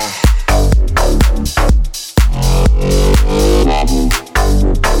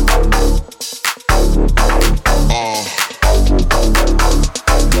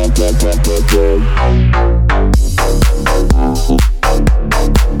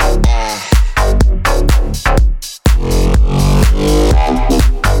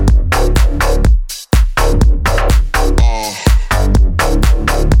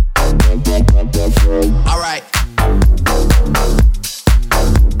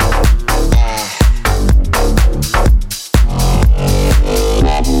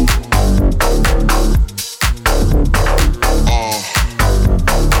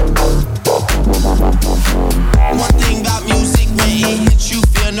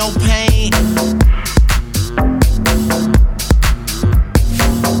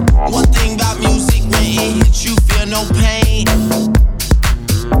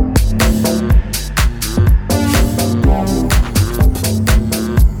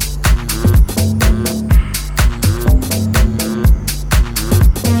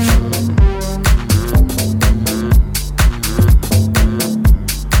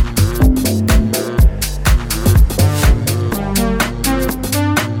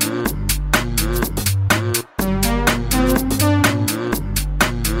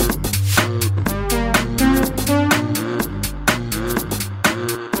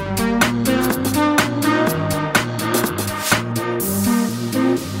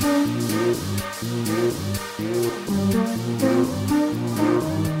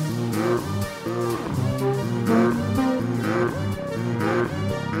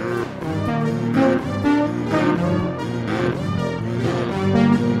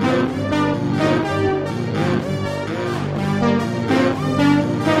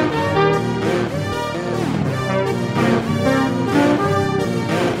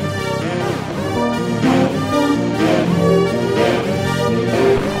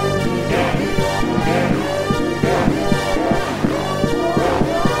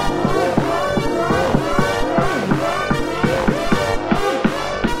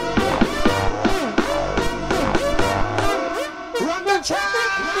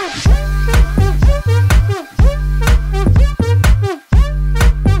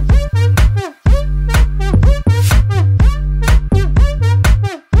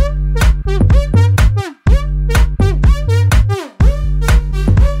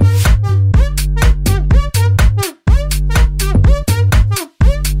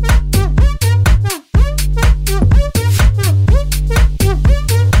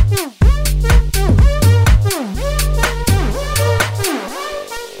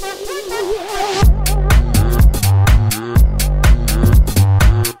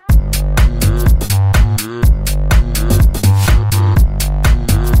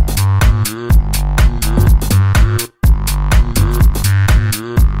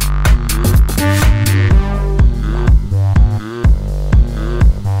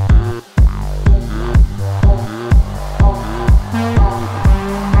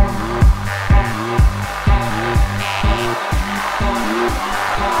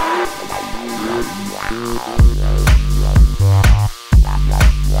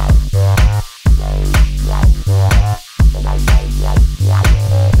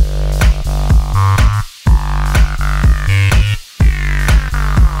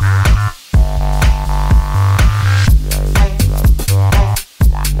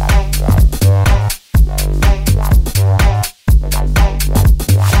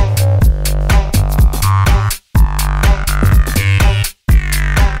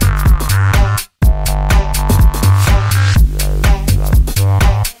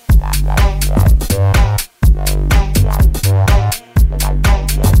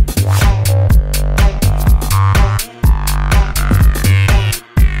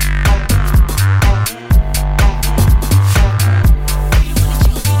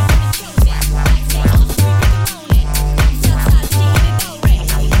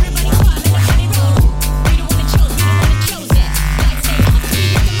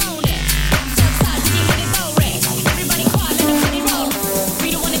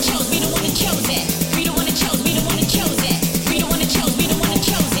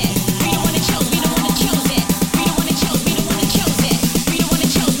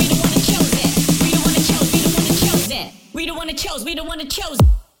 chosen.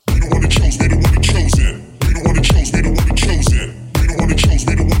 We the one that chose, we the one that chosen. We the one that chose, we the one that chosen. We the one that chose,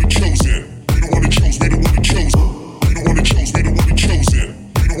 we the one that chosen. We the one that chose, we the one that chosen. We the one that chose, we the one that chosen.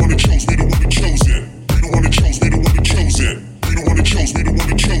 We the one that chose, we the one that chosen. We the one that chose, we the one that chosen. We the one that chose, we the one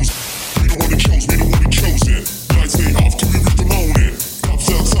that chosen. We the one that chose, we the one that chosen. Lights stay off till we reach the morning.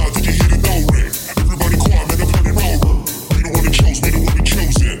 Cops outside, did you hear the door ring? Everybody quiet, man, the party roll. We the one that chose, we the one that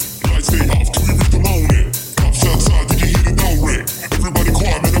chosen. Lights stay off till we reach the morning. Cops outside, did you hear the door ring? Everybody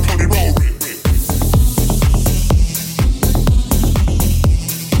quiet, man, the party roll.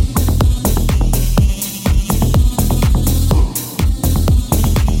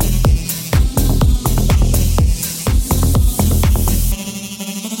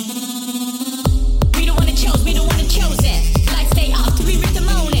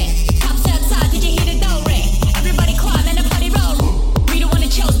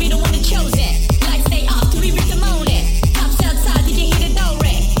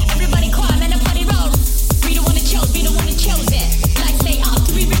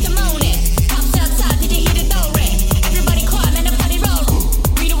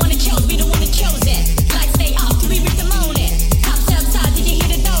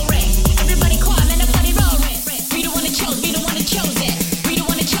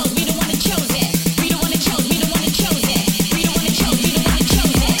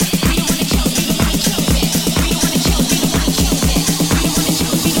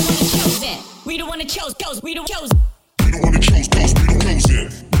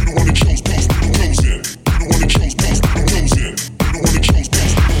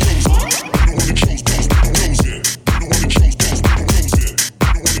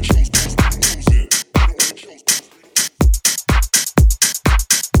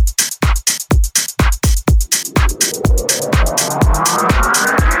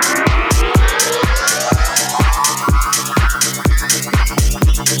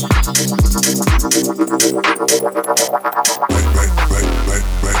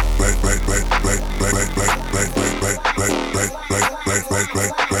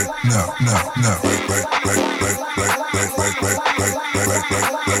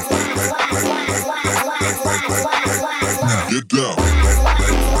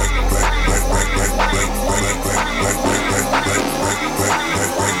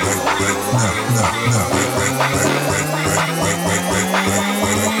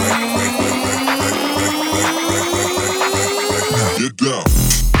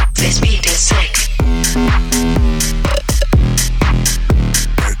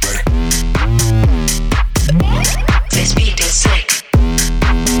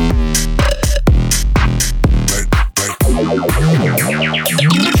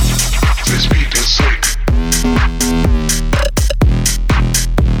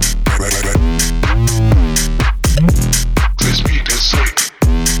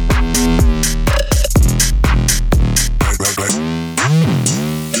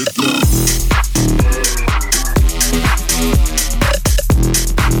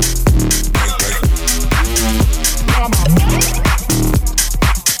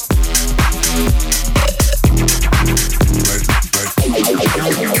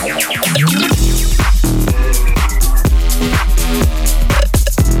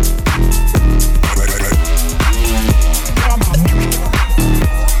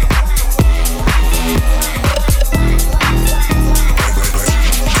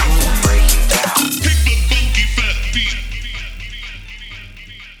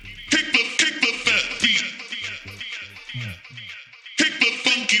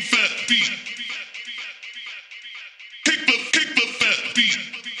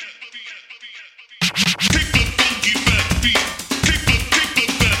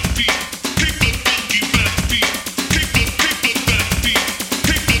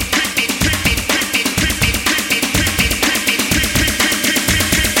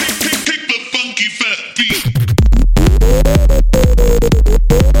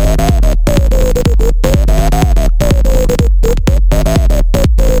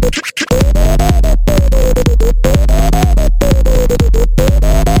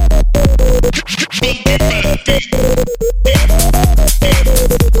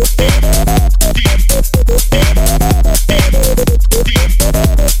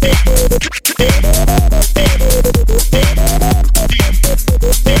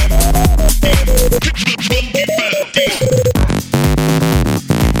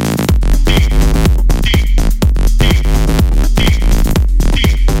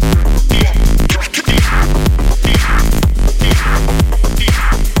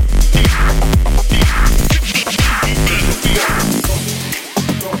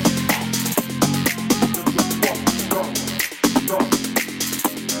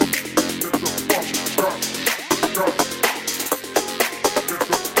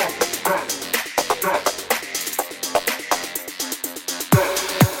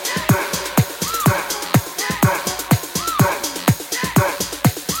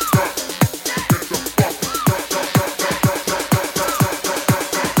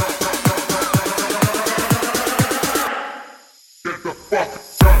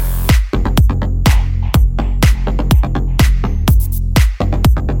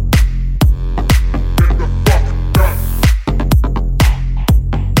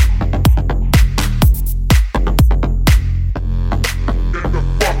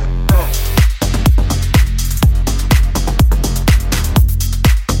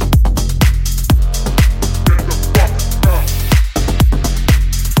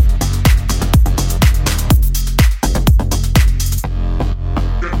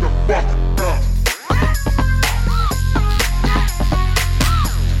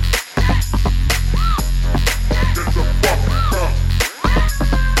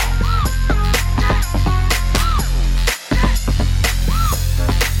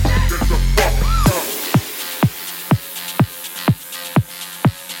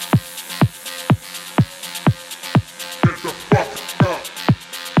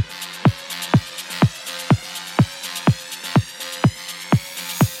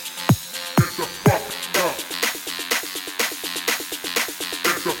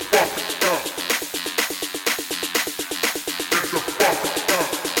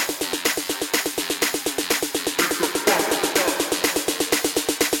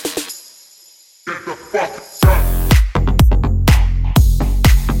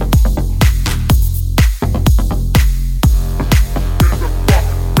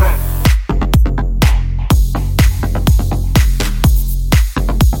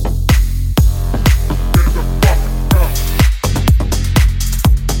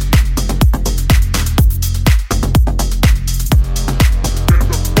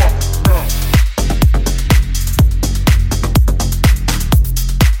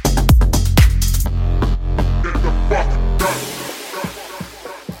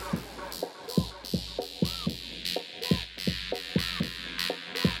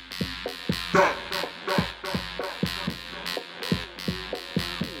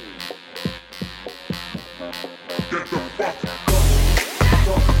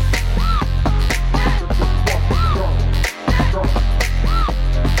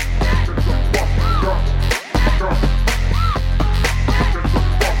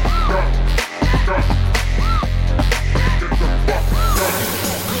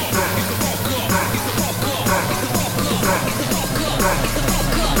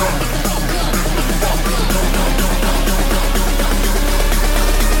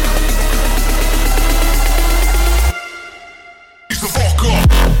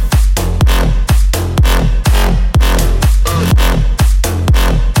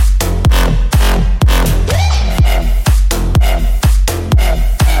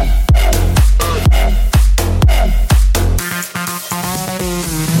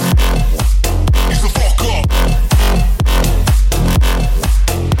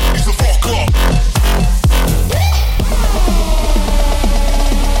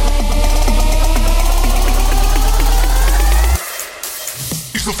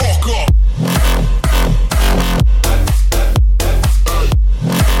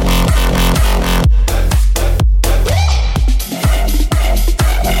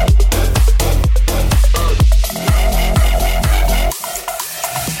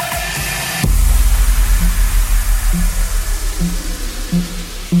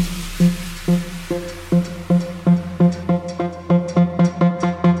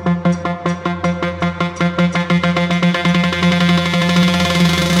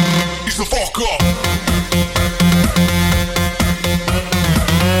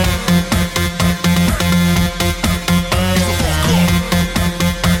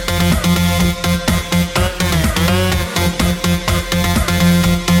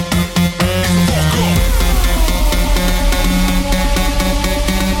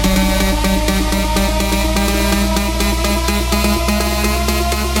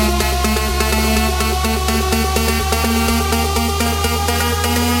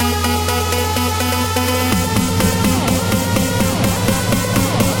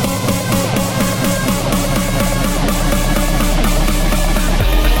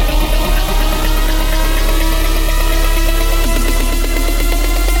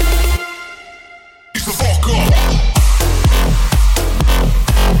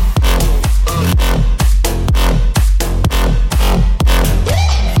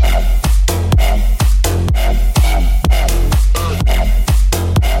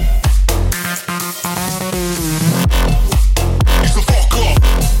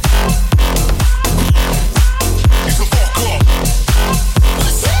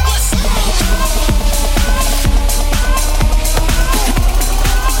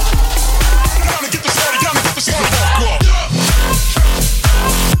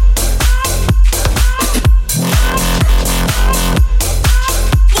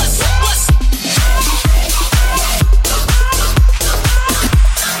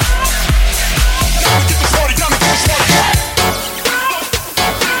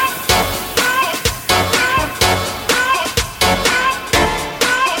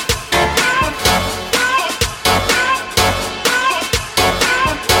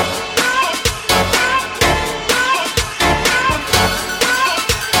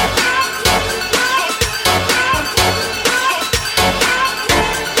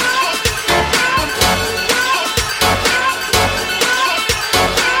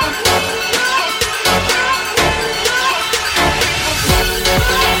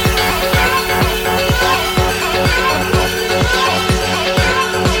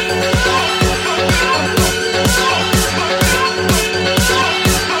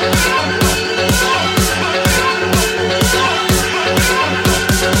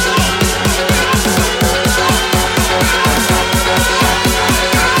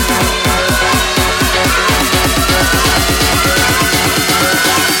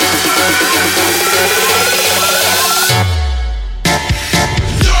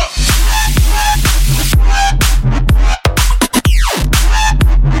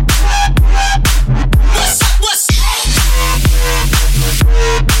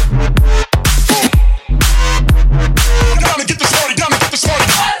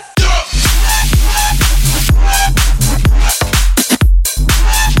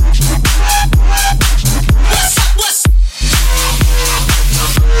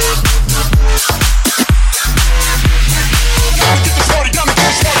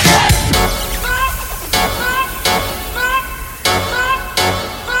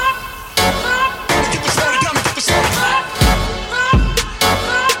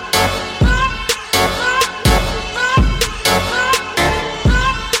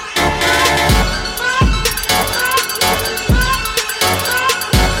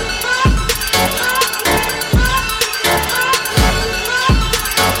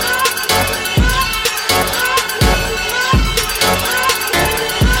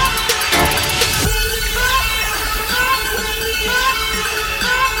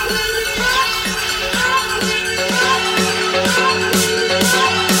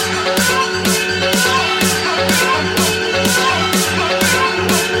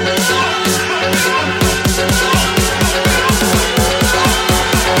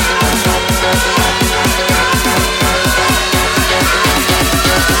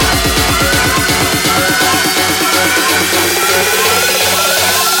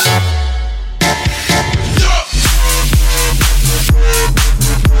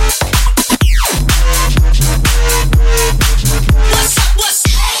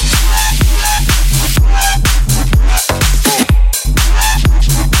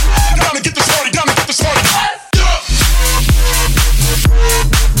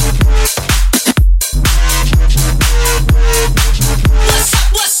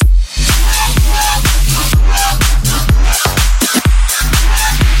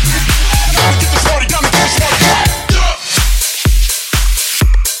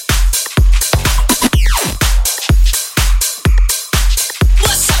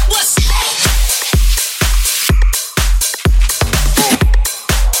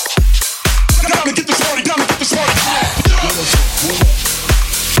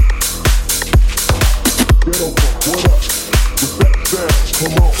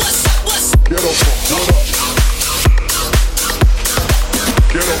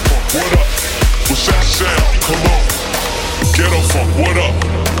 Ghetto funk, what up? What's that sound? Come on. Ghetto funk, what up?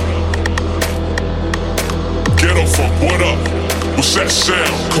 Ghetto funk, what up? What's that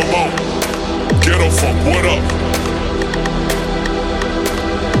sound? Come on. Ghetto funk, what up?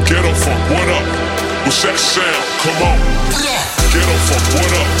 Ghetto funk, what up? What's that sound? Come on. Ghetto funk,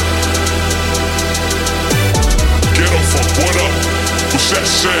 what up? Ghetto funk, what up? What's that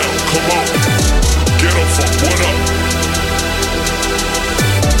sound? Come on. Ghetto funk, what up?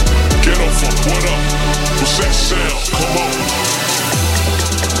 Ghetto funk, what up? What's that sound? Come on.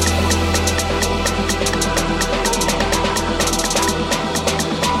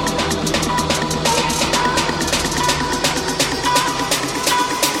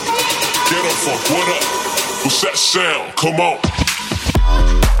 Ghetto funk, what up? What's that sound? Come on.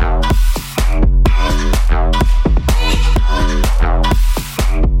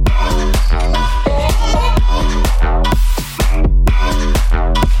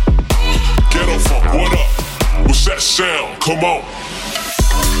 Ghetto funk, what up? What's that sound? Come on.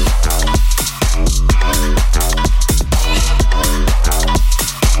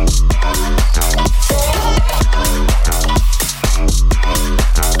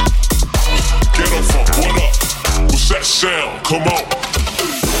 Ghetto funk, what up? What's that sound? Come on.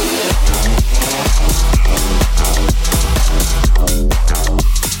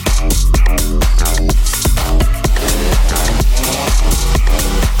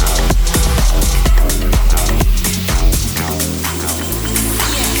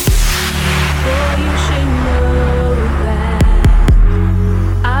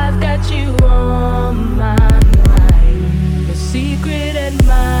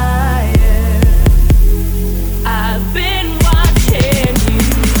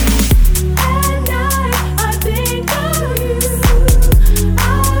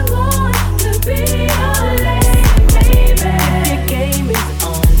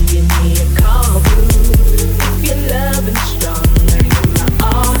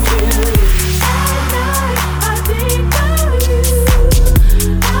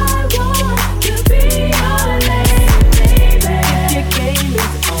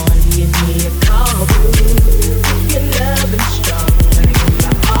 You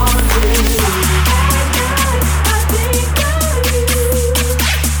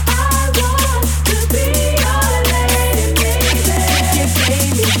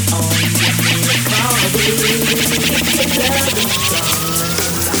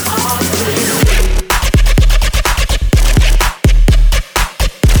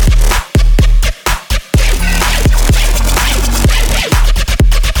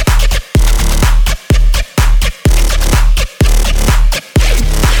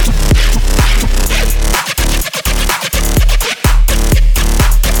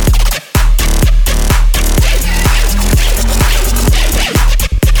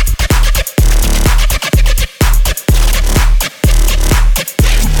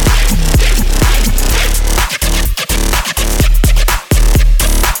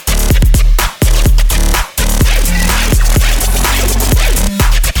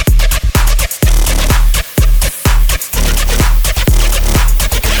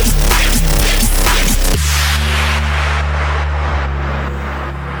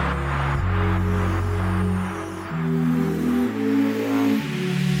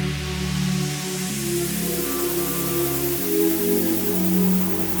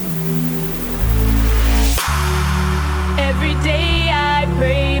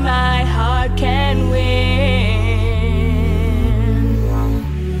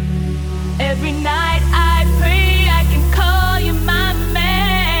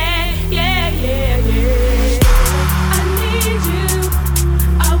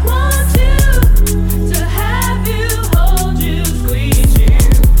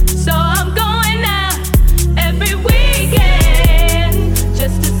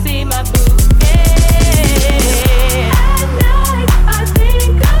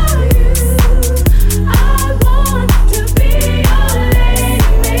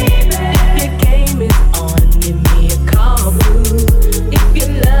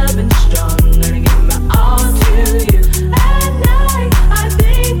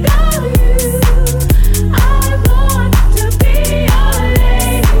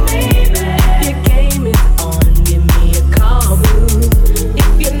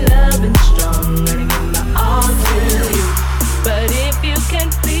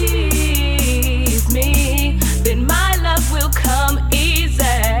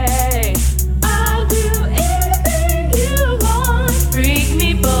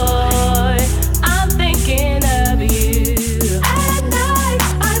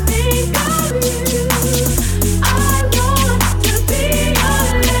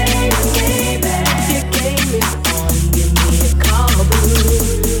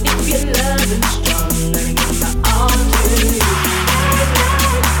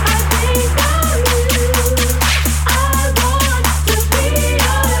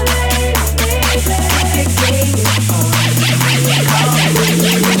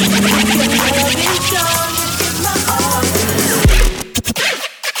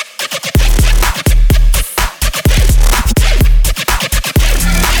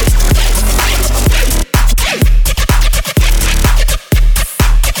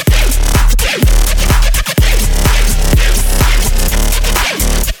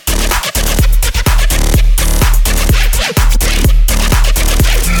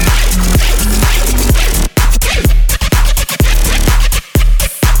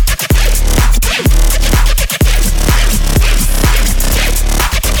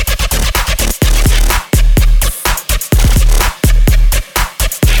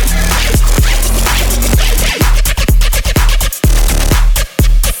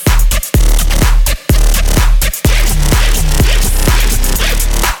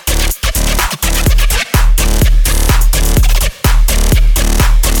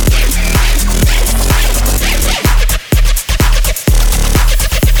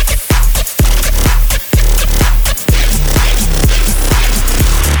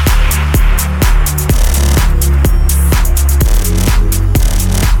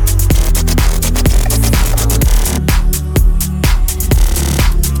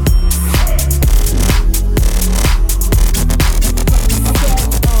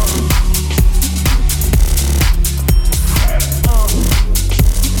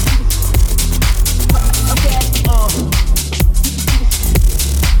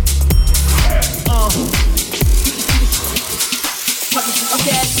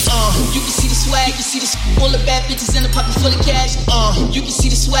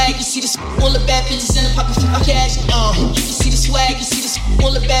swag, you see the all the bad bitches in the pocket full of cash. You can see the swag, you see the all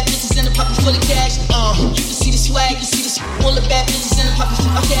the bad bitches in the pocket full of cash. You can see the swag, you see the all the bad bitches in the pocket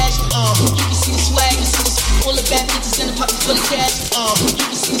full of cash. You can see the swag, you see the all the bad bitches in the pocket full of cash. You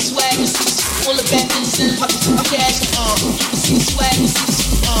can see the swag, you see the all the bad bitches in the pocket full of cash. You can see the swag, you see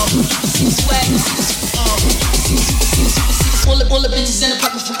the you can see the swag, you see the you can see the all the bitches in the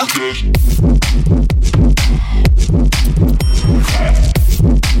pocket full of cash.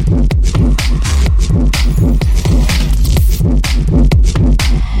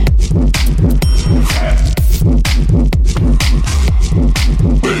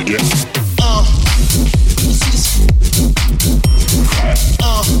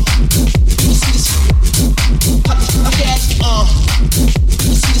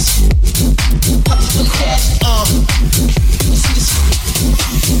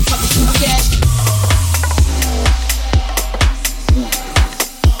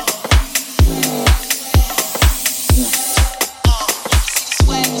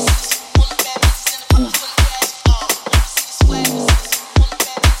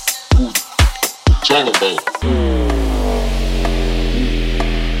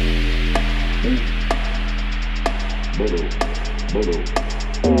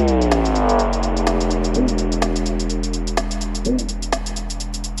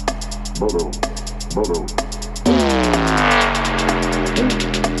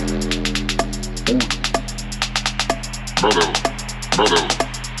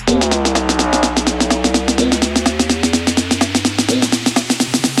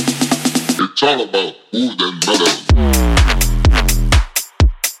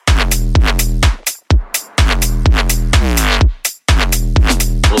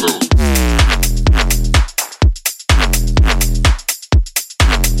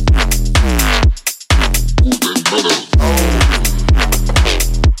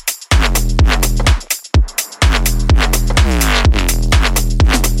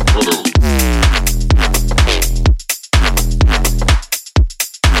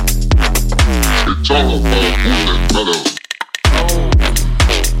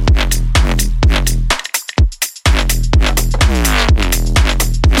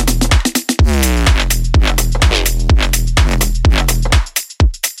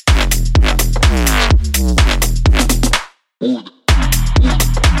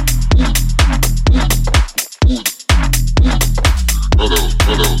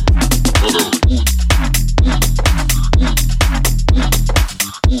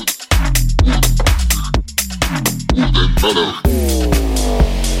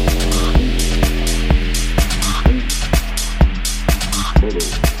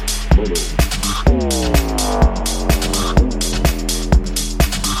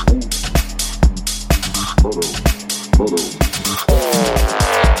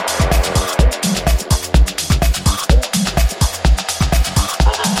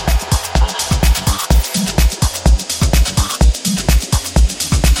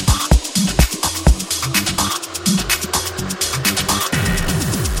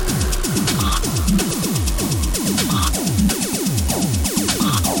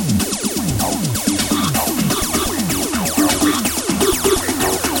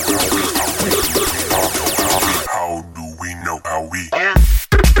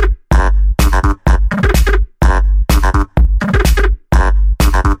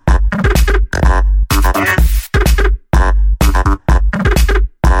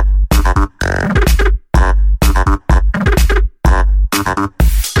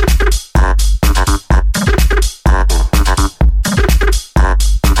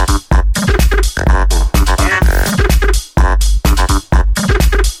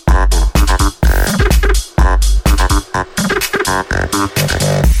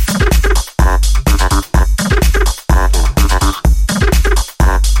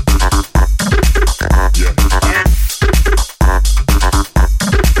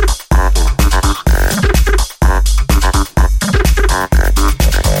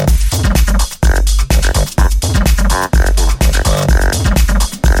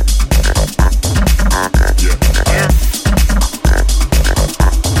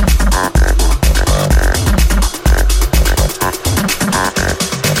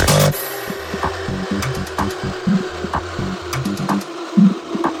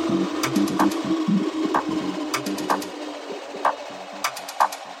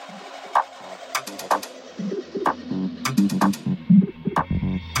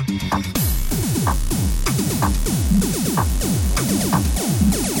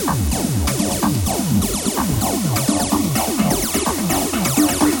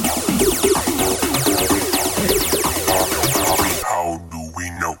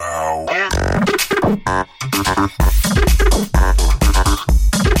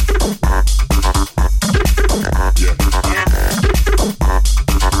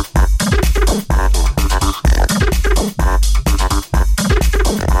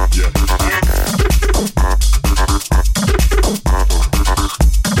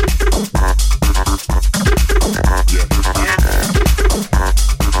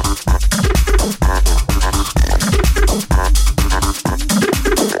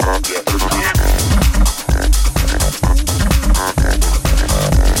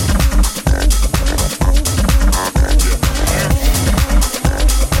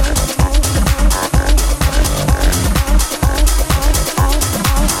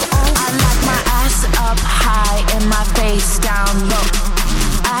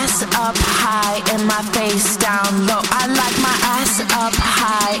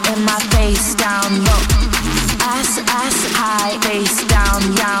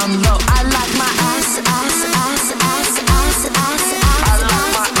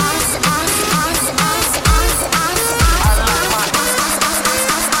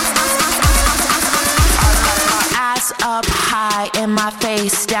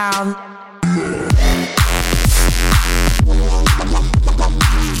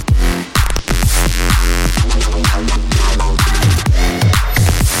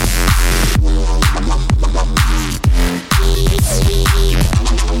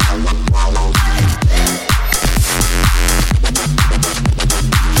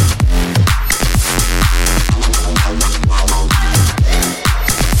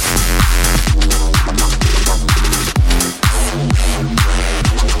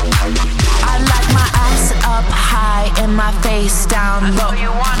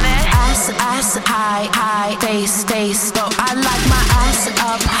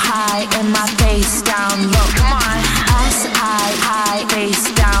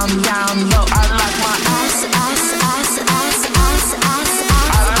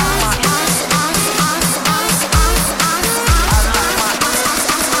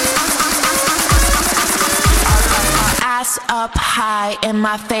 Up high and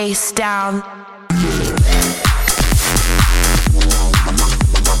my face down.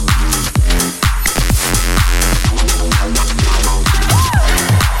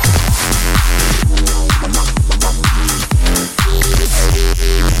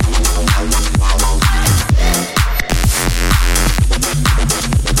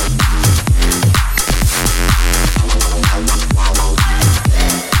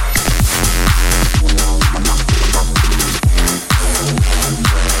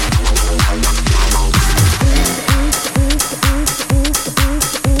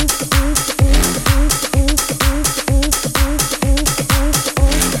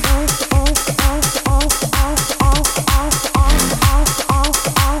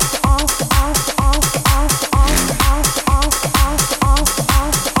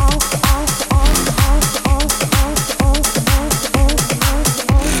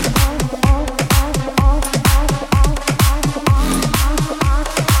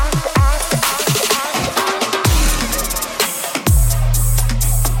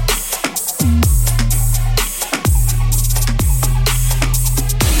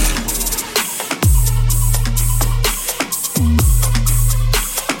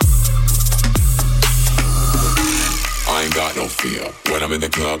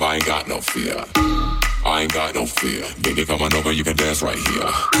 I ain't got no fear. I ain't got no fear. Baby, come on over, you can dance right here.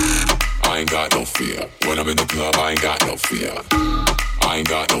 I ain't got no fear. When I'm in the club, I ain't got no fear. I ain't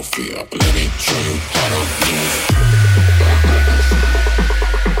got no fear. Let me show you how to move.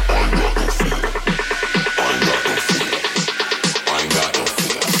 I ain't got no fear. I ain't got no fear. I ain't got no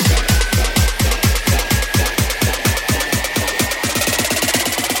fear.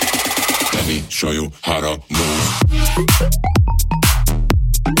 Let me show you how to move.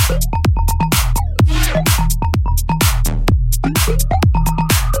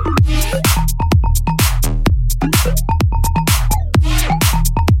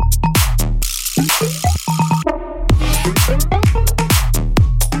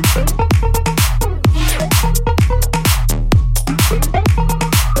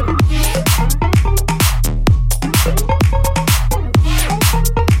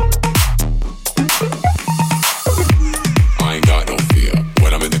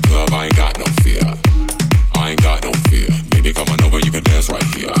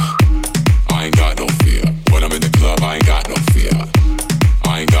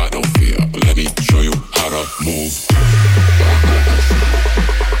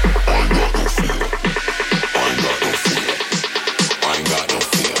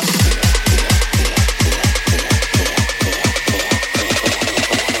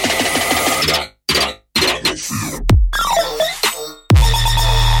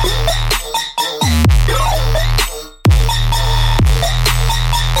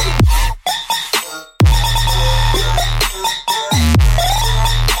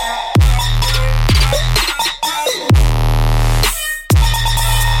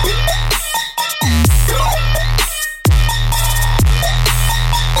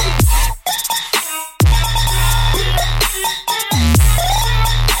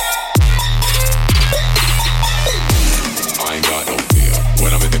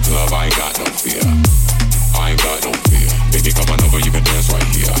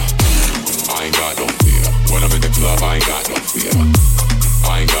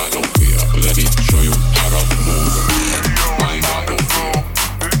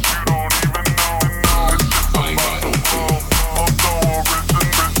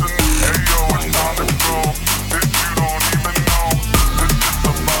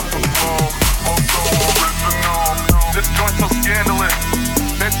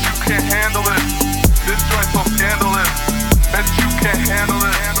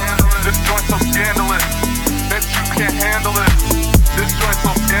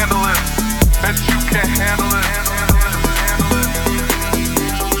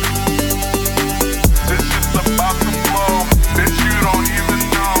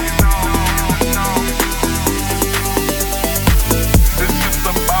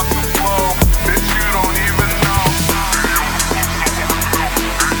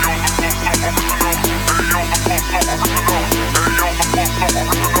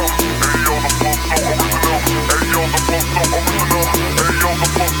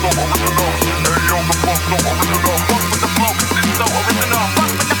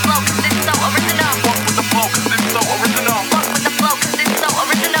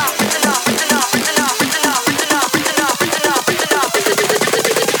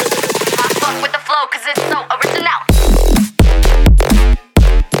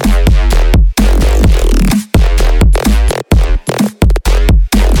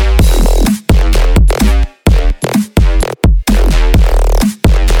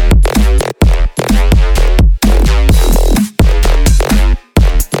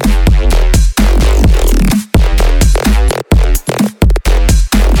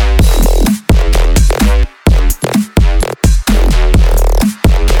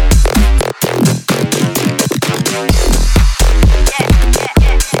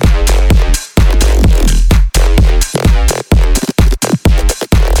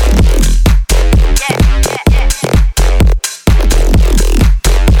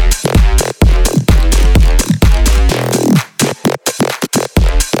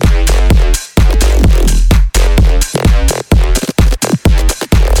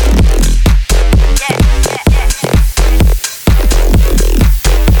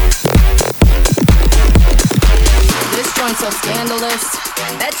 so scandalous.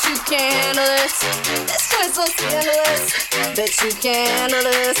 Bet you can't handle this. This joint's so scandalous. Bet you can't handle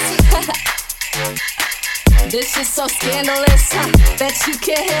this. This is so scandalous. Bet you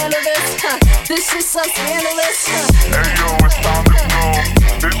can't handle this. This is so scandalous. Hey yo, it's time to go.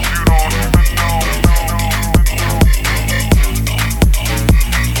 Bitch, you don't even know.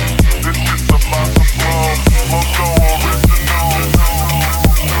 This is about to blow. Loco original.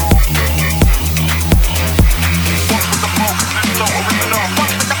 Fuck with the flow, 'cause it's so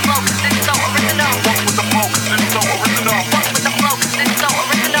original. Fuck with the flow, 'cause it's so original. Fuck with the flow, 'cause it's so original. Fuck with the flow, 'cause it's so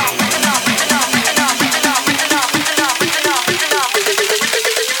original.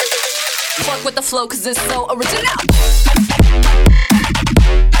 Fuck with the flow, 'cause it's so original.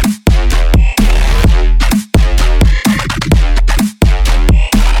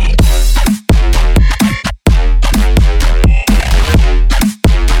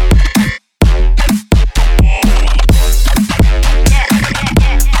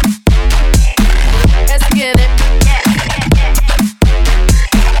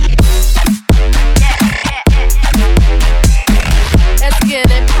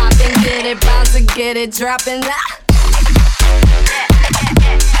 Get it dropping now.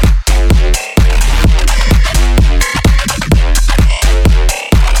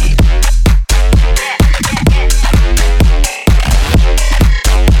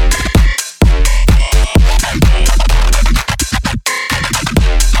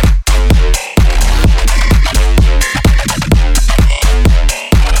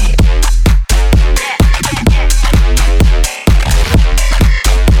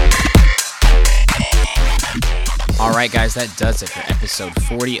 Alright guys, that does it for episode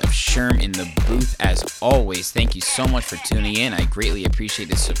 40 of Sherm in the Booth. As always, thank you so much for tuning in. I greatly appreciate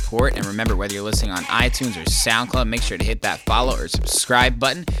the support. And remember, whether you're listening on iTunes or SoundCloud, make sure to hit that follow or subscribe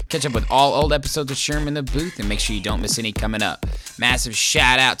button. Catch up with all old episodes of Sherm in the Booth and make sure you don't miss any coming up. Massive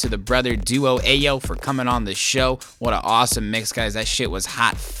shout out to the brother duo AYOO for coming on the show. What an awesome mix, guys. That shit was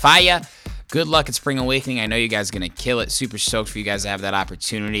hot fire. Good luck at Spring Awakening. I know you guys are going to kill it. Super stoked for you guys to have that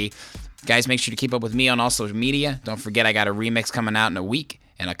opportunity. Guys, make sure to keep up with me on all social media. Don't forget I got a remix coming out in a week,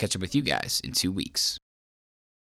 and I'll catch up with you guys in 2 weeks.